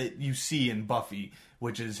stuff that you see in Buffy,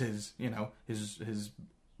 which is his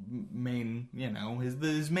main,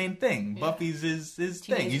 his main thing. Yeah. Buffy's his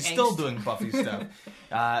thing. He's angst. Still doing Buffy stuff.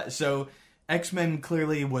 So X-Men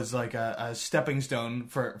clearly was like a stepping stone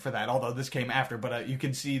for that, although this came after. But you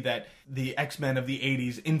can see that the X-Men of the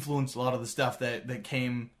 80s influenced a lot of the stuff that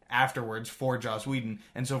came afterwards for Joss Whedon.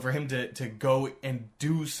 And so for him to go and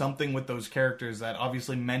do something with those characters that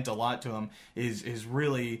obviously meant a lot to him is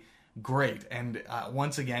really great. And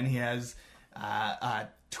once again, he has a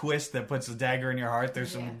twist that puts a dagger in your heart.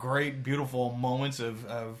 There's some great, beautiful moments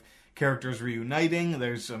of characters reuniting.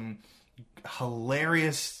 There's some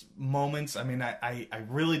hilarious moments. I mean, I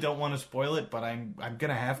really don't want to spoil it, but I'm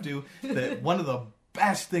gonna have to. One of the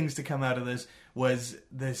best things to come out of this was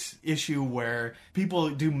this issue where people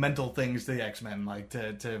do mental things to the X-Men, like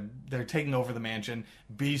they're taking over the mansion.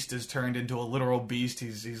 Beast is turned into a literal beast.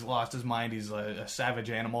 He's lost his mind. He's a savage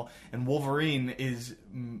animal, and Wolverine is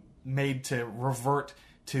made to revert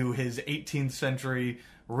to his 18th century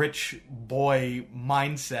rich boy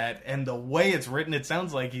mindset, and the way it's written, it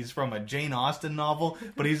sounds like he's from a Jane Austen novel,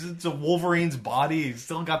 but it's a Wolverine's body. He's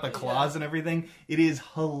still got the claws and everything. It is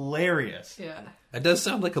hilarious. Yeah. It does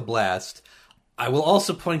sound like a blast. I will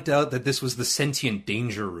also point out that this was the sentient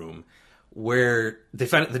Danger Room, where they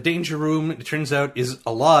found the Danger Room, it turns out, is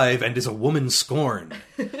alive and is a woman scorned.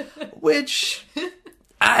 Which,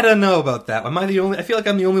 I don't know about that. I feel like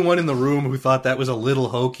I'm the only one in the room who thought that was a little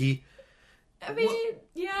hokey. I mean,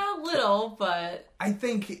 yeah, a little, but I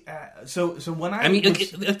think so. When they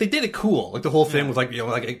did it cool, like the whole thing with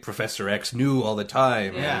like Professor X knew all the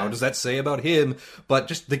time. Yeah. What does that say about him? But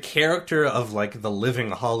just the character of like the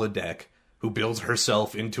living holodeck who builds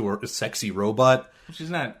herself into a sexy robot.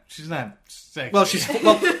 She's not sexy. Well, she's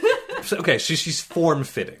okay. She's form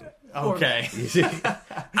fitting. Okay.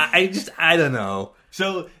 I don't know.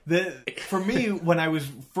 So for me, when I was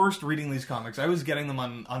first reading these comics, I was getting them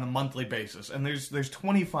on a monthly basis, and there's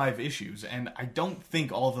 25 issues, and I don't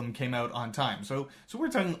think all of them came out on time. So we're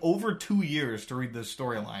talking over 2 years to read this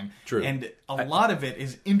storyline, True. And a lot of it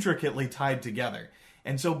is intricately tied together.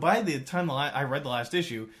 And so by the time I read the last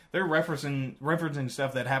issue, they're referencing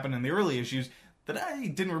stuff that happened in the early issues that I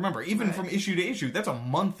didn't remember. Even from issue to issue, that's a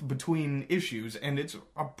month between issues, and it's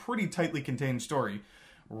a pretty tightly contained story.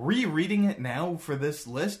 Rereading it now for this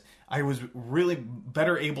list, I was really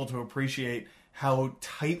better able to appreciate how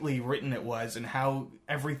tightly written it was and how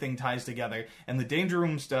everything ties together. And the Danger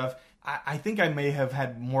Room stuff, I think I may have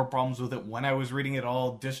had more problems with it when I was reading it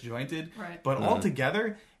all disjointed. Right. But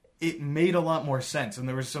altogether, it made a lot more sense. And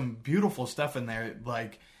there was some beautiful stuff in there,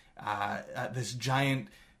 like this giant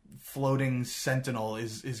floating sentinel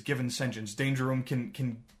is given sentience. Danger Room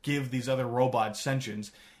can give these other robots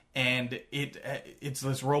sentience. And it's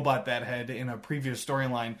this robot that had, in a previous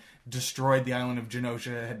storyline, destroyed the island of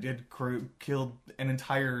Genosha, had killed an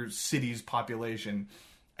entire city's population.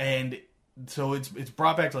 And so it's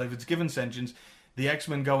brought back to life. It's given sentience. The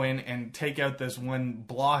X-Men go in and take out this one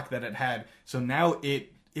block that it had. So now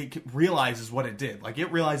it realizes what it did. Like,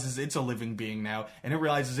 it realizes it's a living being now, and it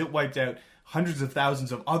realizes it wiped out hundreds of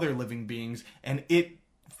thousands of other living beings, and it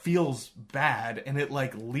feels bad, and it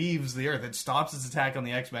like leaves the Earth. It stops its attack on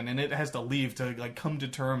the X-Men, and it has to leave to like come to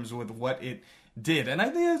terms with what it did. And I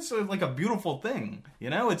think it's like a beautiful thing,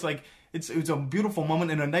 It's like it's a beautiful moment,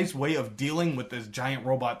 and a nice way of dealing with this giant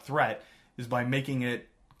robot threat is by making it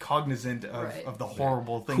cognizant of the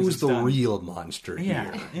horrible things. Who's it's the done. real monster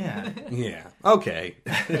here? Yeah. Okay.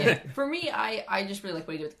 For me, I just really like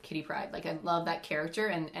what he did with Kitty Pryde. Like, I love that character,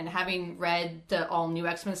 and having read the all new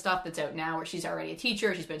X-Men stuff that's out now, where she's already a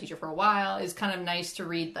teacher, she's been a teacher for a while, is kind of nice to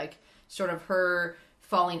read, like, sort of her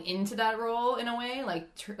falling into that role in a way, like,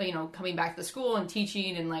 coming back to the school and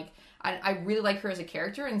teaching, and like, I really like her as a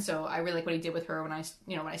character, and so I really like what he did with her when I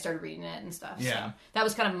started reading it and stuff. Yeah. So that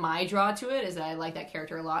was kind of my draw to it, is that I like that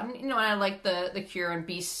character a lot, and and I like the Cure and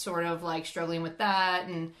Beast sort of like struggling with that,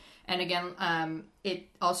 and again, it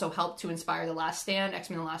also helped to inspire The Last Stand,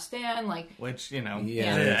 X-Men: The Last Stand, like, Which,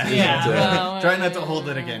 Yeah. Try not to hold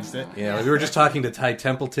it against it. Yeah, like we were just talking to Ty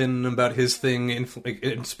Templeton about his thing. It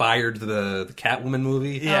inspired the Catwoman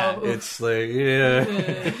movie. Yeah. It's like,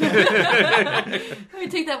 I mean,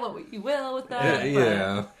 take that what you will with that.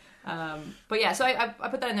 yeah. But yeah, so I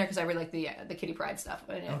put that in there because I really like the Kitty Pryde stuff.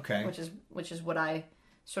 Okay. Which is what I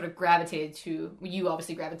sort of gravitated to. You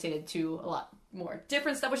obviously gravitated to a lot more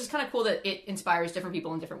different stuff, which is kind of cool that it inspires different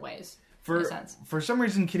people in different ways. For some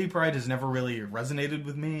reason, Kitty Pryde has never really resonated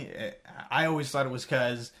with me. I always thought it was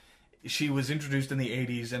because she was introduced in the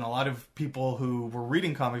 80s, and a lot of people who were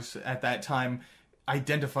reading comics at that time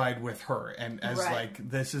identified with her, and as like,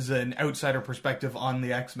 this is an outsider perspective on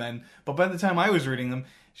the X-Men. But by the time I was reading them,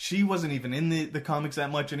 she wasn't even in the comics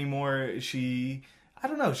that much anymore. I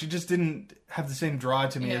don't know, she just didn't have the same draw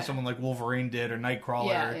to me as someone like Wolverine did, or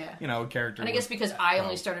Nightcrawler, character. And I guess because I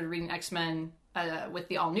only started reading X-Men with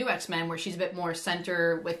the all-new X-Men, where she's a bit more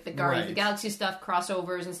center with the Guardians of the Galaxy stuff,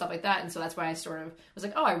 crossovers and stuff like that, and so that's why I sort of was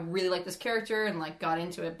like, oh, I really like this character, and like got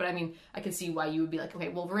into it. But I mean, I can see why you would be like, okay,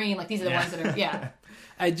 Wolverine, like these are the ones that are,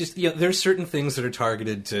 I just, there's certain things that are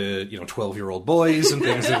targeted to, 12-year-old boys and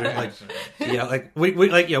things that are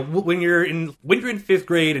when you're in fifth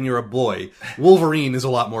grade and you're a boy, Wolverine is a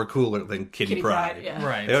lot more cooler than Kitty Pryde.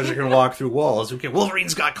 Right. They're just going to walk through walls. Okay,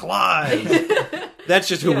 Wolverine's got claws. That's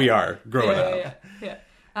just who we are growing up.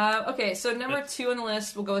 Okay, so number 2 on the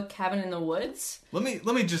list, we'll go with Cabin in the Woods. Let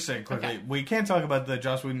me just say quickly, we can't talk about the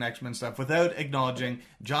Joss Whedon X-Men stuff without acknowledging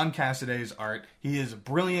John Cassaday's art. He is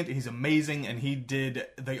brilliant, he's amazing, and he did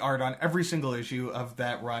the art on every single issue of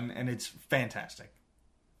that run, and it's fantastic.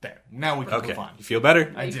 There, now we can move on. You feel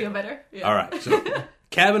better? You feel better? Yeah. All right, so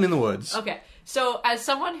Cabin in the Woods. Okay, so as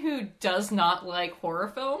someone who does not like horror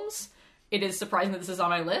films, it is surprising that this is on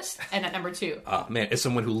my list, and at number 2. Oh, man, as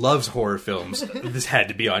someone who loves horror films, this had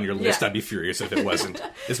to be on your list. Yeah. I'd be furious if it wasn't.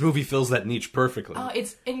 This movie fills that niche perfectly.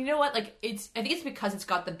 And you know what? Like, I think it's because it's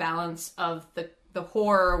got the balance of the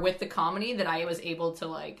horror with the comedy that I was able to,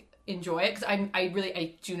 like, enjoy it. Because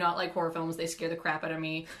I do not like horror films. They scare the crap out of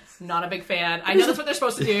me. Not a big fan. I know that's what they're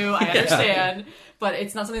supposed to do. I understand. But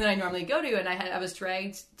it's not something that I normally go to. And I was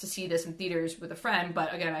dragged to see this in theaters with a friend.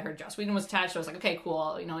 But again, I heard Joss Whedon was attached. So I was like, okay,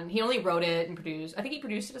 cool. And he only wrote it and produced. I think he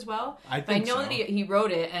produced it as well. I know that he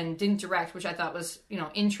wrote it and didn't direct, which I thought was,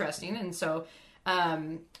 interesting. And so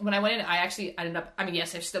when I went in, I actually ended up,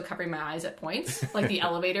 yes, I'm still covering my eyes at points, like the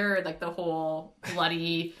elevator, like the whole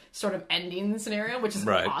bloody sort of ending scenario, which is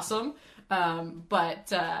awesome.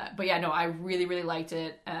 But yeah, no, I really, really liked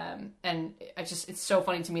it. And it's so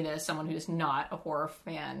funny to me that as someone who's not a horror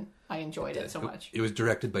fan, I enjoyed it so much. It was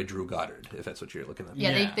directed by Drew Goddard, if that's what you're looking at.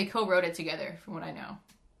 Yeah, they co-wrote it together, from what I know.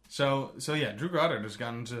 So yeah, Drew Goddard has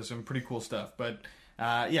gotten into some pretty cool stuff, but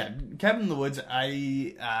Cabin in the Woods,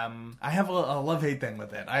 I have a love-hate thing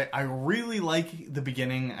with it. I really like the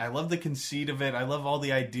beginning. I love the conceit of it. I love all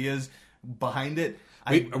the ideas behind it.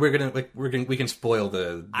 We can spoil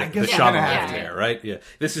the Shyamalan there, right? Yeah.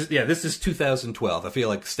 This is 2012. I feel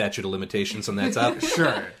like statute of limitations on that's up.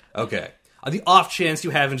 Sure. Okay. On the off chance you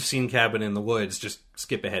haven't seen Cabin in the Woods, just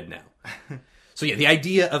skip ahead now. So yeah, the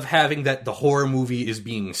idea of having that the horror movie is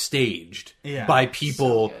being staged by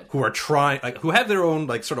people who are trying, who have their own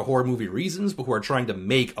sort of horror movie reasons, but who are trying to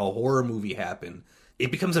make a horror movie happen. It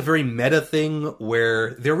becomes a very meta thing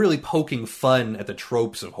where they're really poking fun at the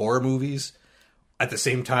tropes of horror movies at the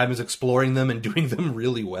same time as exploring them and doing them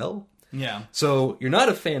really well. Yeah. So you're not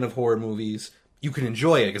a fan of horror movies, you can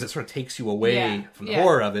enjoy it because it sort of takes you away from the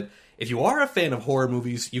horror of it. If you are a fan of horror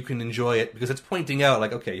movies, you can enjoy it because it's pointing out,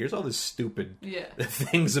 okay, here's all this stupid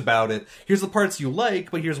things about it. Here's the parts you like,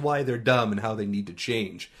 but here's why they're dumb and how they need to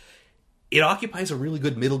change. It occupies a really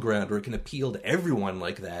good middle ground where it can appeal to everyone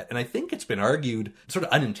like that. And I think it's been argued, sort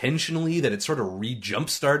of unintentionally, that it sort of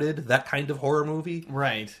re-jump-started that kind of horror movie.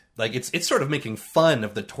 Right. It's sort of making fun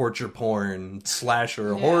of the torture porn,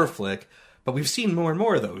 slasher, horror flick. But we've seen more and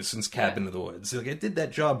more of those since Cabin in the Woods. It did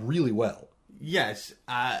that job really well. Yes.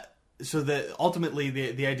 So ultimately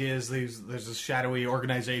the idea is there's this shadowy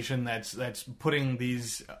organization that's putting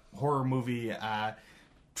these horror movie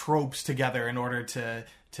tropes together in order to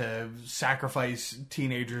sacrifice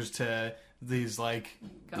teenagers to these the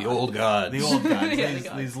old gods, these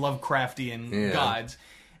Lovecraftian gods.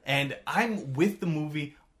 And I'm with the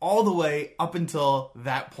movie all the way up until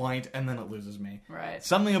that point, and then it loses me. Right.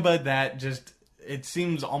 Something about that it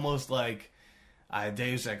seems almost like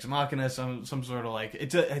Deus Ex Machina, some sort of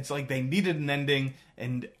it's like they needed an ending,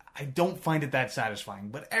 and I don't find it that satisfying.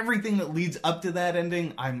 But everything that leads up to that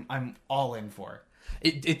ending, I'm all in for.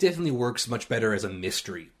 It definitely works much better as a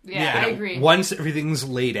mystery. Yeah, I agree. Once everything's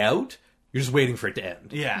laid out, you're just waiting for it to end.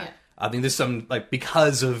 Yeah. I mean, there's some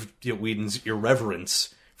because of Whedon's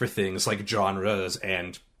irreverence for things like genres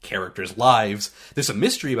and characters' lives. There's a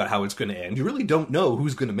mystery about how it's going to end. You really don't know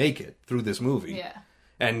who's going to make it through this movie. Yeah.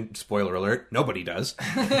 And spoiler alert, nobody does.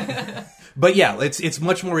 But yeah, it's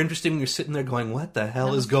much more interesting when you're sitting there going, what the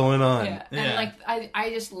hell is going on? Yeah. And like I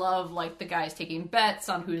just love like the guys taking bets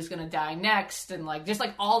on who's gonna die next, and like just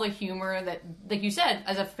like all the humor that, like you said,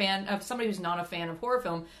 as a fan of somebody who's not a fan of horror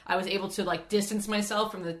film, I was able to like distance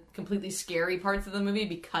myself from the completely scary parts of the movie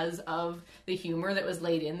because of the humor that was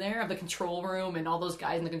laid in there, of the control room and all those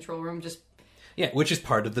guys in the control room just. Yeah, which is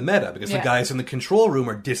part of the meta, because the guys in the control room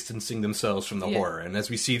are distancing themselves from the horror. And as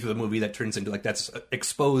we see through the movie, that turns into, like, that's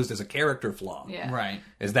exposed as a character flaw. Yeah. Right.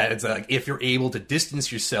 Is that it's like, if you're able to distance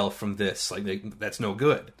yourself from this, like, that's no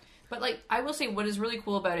good. But, like, I will say what is really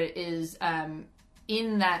cool about it is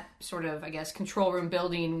in that sort of, I guess, control room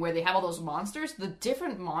building where they have all those monsters, the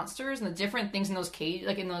different monsters and the different things in those cage,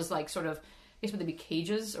 like in those, like, sort of, I guess would they be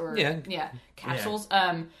cages or capsules?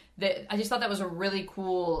 Yeah. I just thought that was a really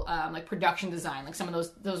cool like production design, like some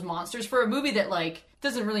of those monsters for a movie that like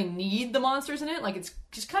doesn't really need the monsters in it. Like it's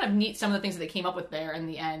just kind of neat some of the things that they came up with there in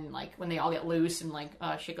the end, like when they all get loose and like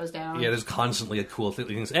shit goes down. Yeah, there's constantly a cool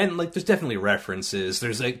things, and like there's definitely references.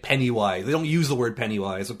 There's like Pennywise. They don't use the word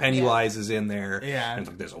Pennywise, but Pennywise is in there. Yeah, and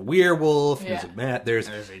like, there's a werewolf. There's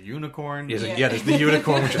a unicorn. There's the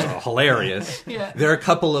unicorn, which is hilarious. Yeah, there are a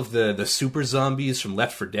couple of the super zombies from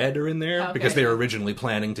Left 4 Dead are in there because they were originally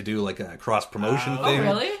planning to do like a cross promotion thing. Oh,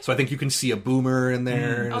 really? So I think you can see a boomer in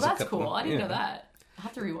there. Oh, that's cool. I didn't know that. I'll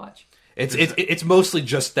have to rewatch. It's mostly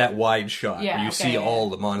just that wide shot where you see all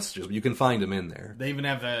the monsters, but you can find them in there. They even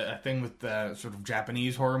have a thing with the sort of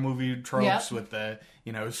Japanese horror movie tropes with the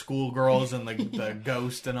schoolgirls and the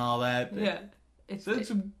ghost and all that. Yeah, it's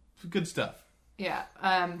good stuff. Yeah.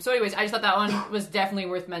 So, anyways, I just thought that one was definitely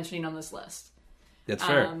worth mentioning on this list. That's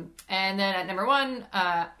fair. And then at number 1,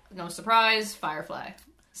 no surprise, Firefly.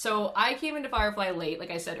 So I came into Firefly late, like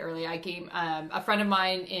I said earlier. I came, a friend of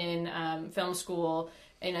mine in film school,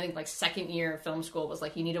 and I think like second year of film school was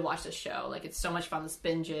like, you need to watch this show. Like it's so much fun, let's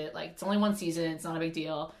binge it. Like it's only one season, it's not a big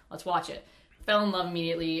deal. Let's watch it. Fell in love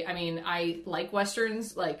immediately. I mean, I like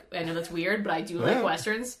Westerns. Like, I know that's weird, but I do like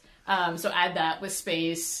Westerns. So add that with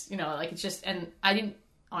space, like it's just, and I didn't,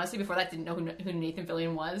 honestly, before that, didn't know who Nathan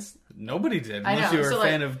Fillion was. Nobody did, unless you were a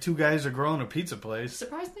fan of Two Guys, a Girl, and a Pizza Place.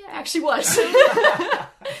 Surprisingly, I actually was.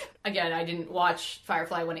 Again, I didn't watch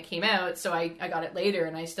Firefly when it came out, so I got it later,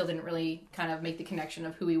 and I still didn't really kind of make the connection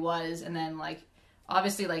of who he was. And then, like,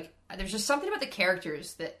 obviously, like, there's just something about the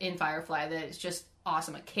characters that in Firefly that is just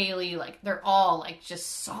awesome. Like, Kaylee, like, they're all, like,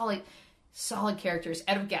 just solid characters.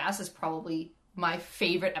 Out of Gas is probably my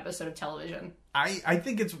favorite episode of television. I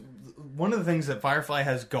think it's one of the things that Firefly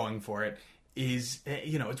has going for it is,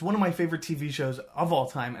 it's one of my favorite TV shows of all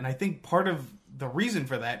time, and I think part of the reason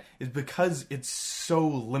for that is because it's so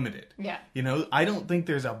limited. Yeah. I don't think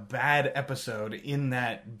there's a bad episode in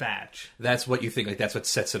that batch. That's what you think, like that's what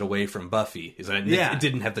sets it away from Buffy, is that it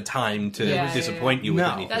didn't have the time to disappoint you with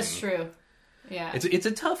anything. That's true. Yeah. It's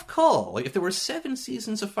a tough call. Like if there were 7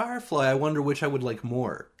 seasons of Firefly, I wonder which I would like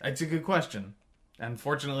more. That's a good question.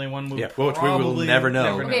 Unfortunately, one movie which we will never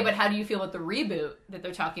know. Okay, but how do you feel about the reboot that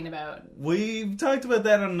they're talking about? We've talked about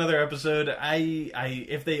that on another episode.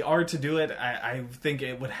 If they are to do it, I think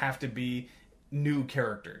it would have to be new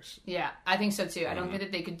characters. Yeah, I think so too. I don't think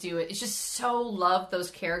that they could do it. It's just so love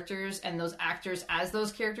those characters and those actors as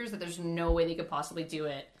those characters that there's no way they could possibly do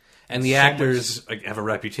it. And the actors have a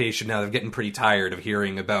reputation now. They're getting pretty tired of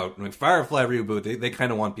hearing about Firefly reboot. They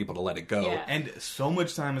kind of want people to let it go. Yeah. And so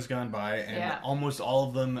much time has gone by, and almost all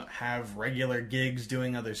of them have regular gigs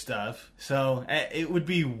doing other stuff. So it would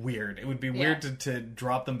be weird. It would be weird to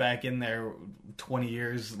drop them back in there 20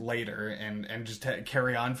 years later and just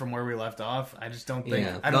carry on from where we left off. I just don't think...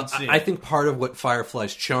 I don't see it. I think part of what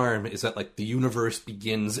Firefly's charm is that like the universe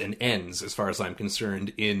begins and ends, as far as I'm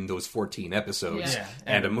concerned, in those 14 episodes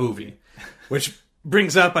and a movie. Which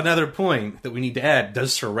brings up another point that we need to add.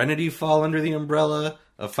 Does Serenity fall under the umbrella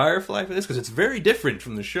of Firefly for this? Because it's very different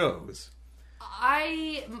from the shows.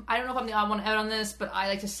 I don't know if I'm the odd one out on this, but I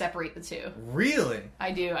like to separate the two. Really?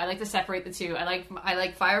 I do. I like to separate the two. I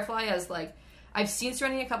like Firefly as like... I've seen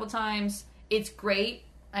Serenity a couple times. It's great.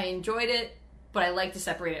 I enjoyed it, but I like to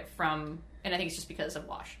separate it from... And I think it's just because of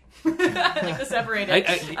Wash. I like to separate it.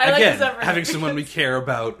 I like to separate having someone we care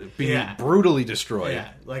about being brutally destroyed. Yeah,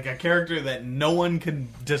 like a character that no one can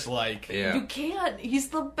dislike. Yeah. You can't. He's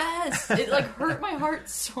the best. It hurt my heart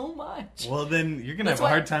so much. Well, then you're gonna have a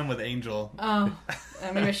hard time with Angel.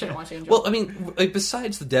 Maybe I shouldn't watch Angel. Well, I mean,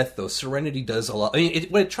 besides the death, though, Serenity does a lot. I mean,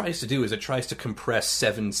 what it tries to do is it tries to compress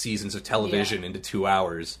 7 seasons of television into 2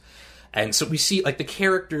 hours, and so we see like the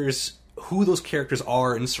characters. Who those characters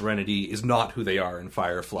are in Serenity is not who they are in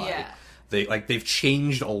Firefly. Yeah. They've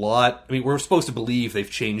changed a lot. I mean, we're supposed to believe they've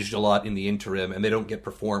changed a lot in the interim, and they don't get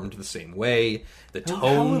performed the same way. The tone.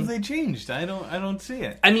 How have they changed? I don't see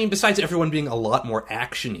it. I mean, besides everyone being a lot more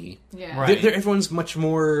actiony, Yeah. Right. everyone's much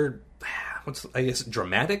more,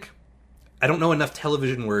 dramatic? I don't know enough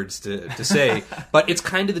television words to say, but it's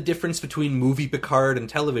kind of the difference between movie Picard and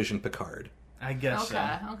television Picard. I guess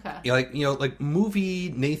Okay. so. Okay. Like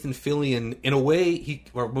movie Nathan Fillion, in a way,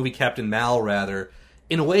 or movie Captain Mal rather,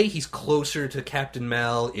 in a way he's closer to Captain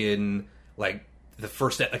Mal in like the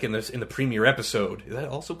first, like in the premiere episode. Is that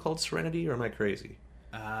also called Serenity, or am I crazy?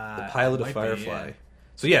 The pilot of Firefly. Yeah.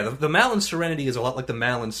 So yeah, the Mal in Serenity is a lot like the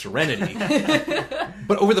Mal in Serenity.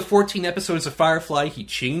 But over the 14 episodes of Firefly, he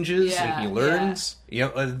changes and he learns.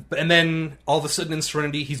 And then all of a sudden in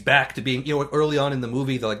Serenity, he's back to being, early on in the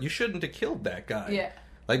movie, they're like, you shouldn't have killed that guy. Yeah.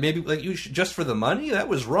 Like maybe you should, just for the money, that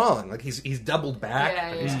was wrong. Like he's doubled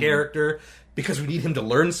back on his character because we need him to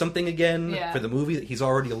learn something again for the movie that he's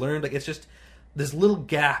already learned. Like it's just there's little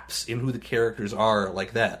gaps in who the characters are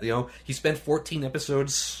like that. He spent 14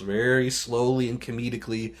 episodes very slowly and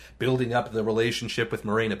comedically building up the relationship with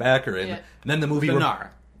Morena Baccarin, and then the movie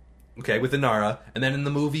Inara. Okay, with Inara, and then in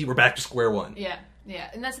the movie we're back to square one. Yeah. Yeah.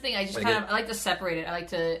 And that's the thing. I just I like to separate it.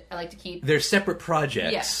 I like to keep. They're separate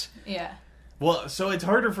projects. Yeah. Well, so it's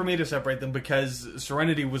harder for me to separate them because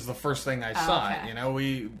Serenity was the first thing I saw.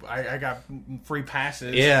 Okay. I got free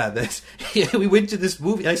passes. Yeah, we went to this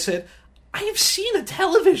movie. I said, I have seen a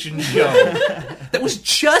television show that was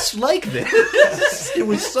just like this. It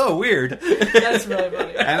was so weird. That's really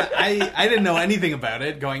funny. And I didn't know anything about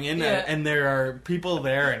it going in, and there are people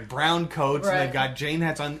there in brown coats, and they've got Jane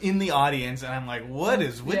hats on in the audience, and I'm like, what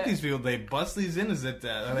is with these people? They bust these in? Is it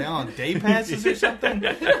are they on day passes or something?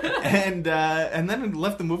 And then it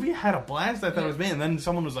left the movie, had a blast. I thought it was me, and then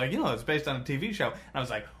someone was like, it's based on a TV show, and I was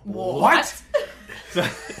like, what? So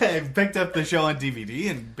I picked up the show on DVD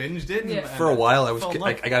and binged it. And for a while, I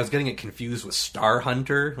was getting it confused with Star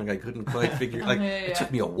Hunter. Like I couldn't quite figure. It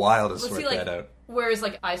took me a while to sort that out. Whereas,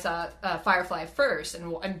 I saw Firefly first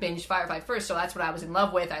and binged Firefly first, so that's what I was in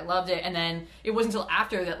love with. I loved it, and then it wasn't until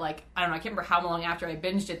after that, I don't know, I can't remember how long after I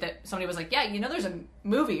binged it that somebody was like, "Yeah, there's a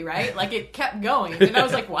movie, right?" It kept going, and I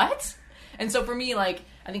was like, "What?" And so for me, I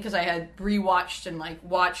think because I had rewatched and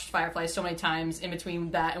watched Firefly so many times in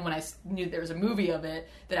between that and when I knew there was a movie of it,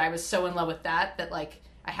 that I was so in love with that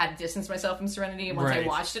I had to distance myself from Serenity. And once I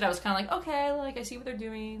watched it, I was kind of okay, I see what they're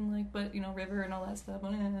doing, but River and all that stuff.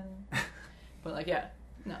 But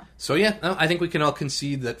no. So I think we can all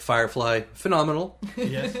concede that Firefly, phenomenal.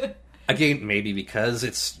 Yes. Again, maybe because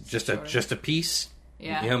it's just a piece.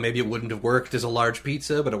 Yeah. Maybe it wouldn't have worked as a large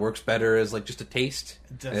pizza, but it works better as just a taste,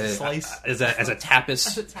 just a slice, as a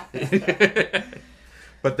tapas.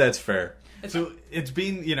 But that's fair. So it's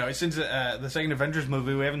been, since the second Avengers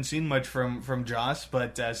movie, we haven't seen much from Joss,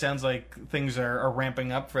 but sounds like things are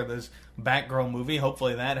ramping up for this Batgirl movie.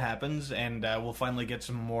 Hopefully that happens, and we'll finally get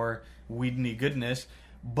some more Whedon-y goodness.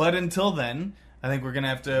 But until then, I think we're going to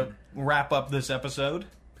have to wrap up this episode.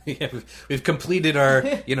 Yeah, we've completed our,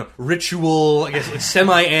 ritual, I guess,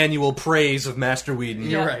 semi-annual praise of Master Whedon.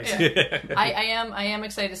 You're right. Yeah. I am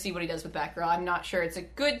excited to see what he does with Batgirl. I'm not sure it's a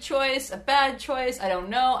good choice, a bad choice. I don't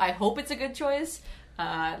know. I hope it's a good choice.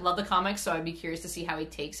 I love the comics, so I'd be curious to see how he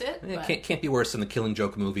takes it. It can't be worse than the Killing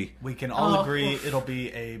Joke movie. We can all agree it'll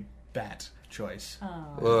be a bat choice.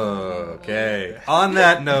 Okay. On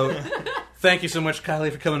that note, thank you so much,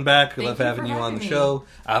 Kylie, for coming back. We love having you on the show.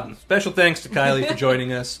 Special thanks to Kylie for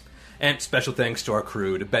joining us. And special thanks to our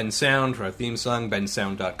crew, to Ben Sound for our theme song,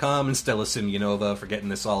 bensound.com, and Stella Simeonova for getting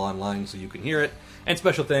this all online so you can hear it. And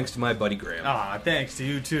special thanks to my buddy Graham. Thanks to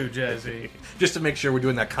you too, Jesse. Just to make sure we're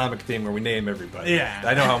doing that comic thing where we name everybody. Yeah.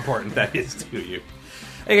 I know how important that is to you.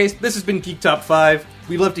 Hey guys, this has been Geek Top 5.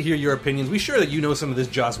 We'd love to hear your opinions. We're sure that you know some of this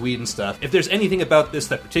Joss Whedon stuff. If there's anything about this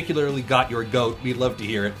that particularly got your goat, we'd love to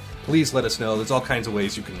hear it. Please let us know. There's all kinds of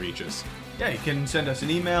ways you can reach us. Yeah, you can send us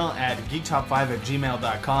an email at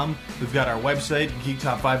geektop5@gmail.com. We've got our website,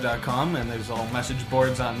 geektop5.com, and there's all message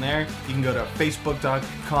boards on there. You can go to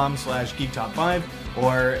facebook.com/geektop5,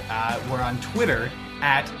 or we're on Twitter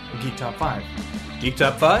at geektop5. Geek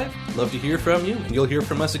Top 5, love to hear from you, and you'll hear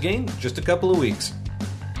from us again in just a couple of weeks.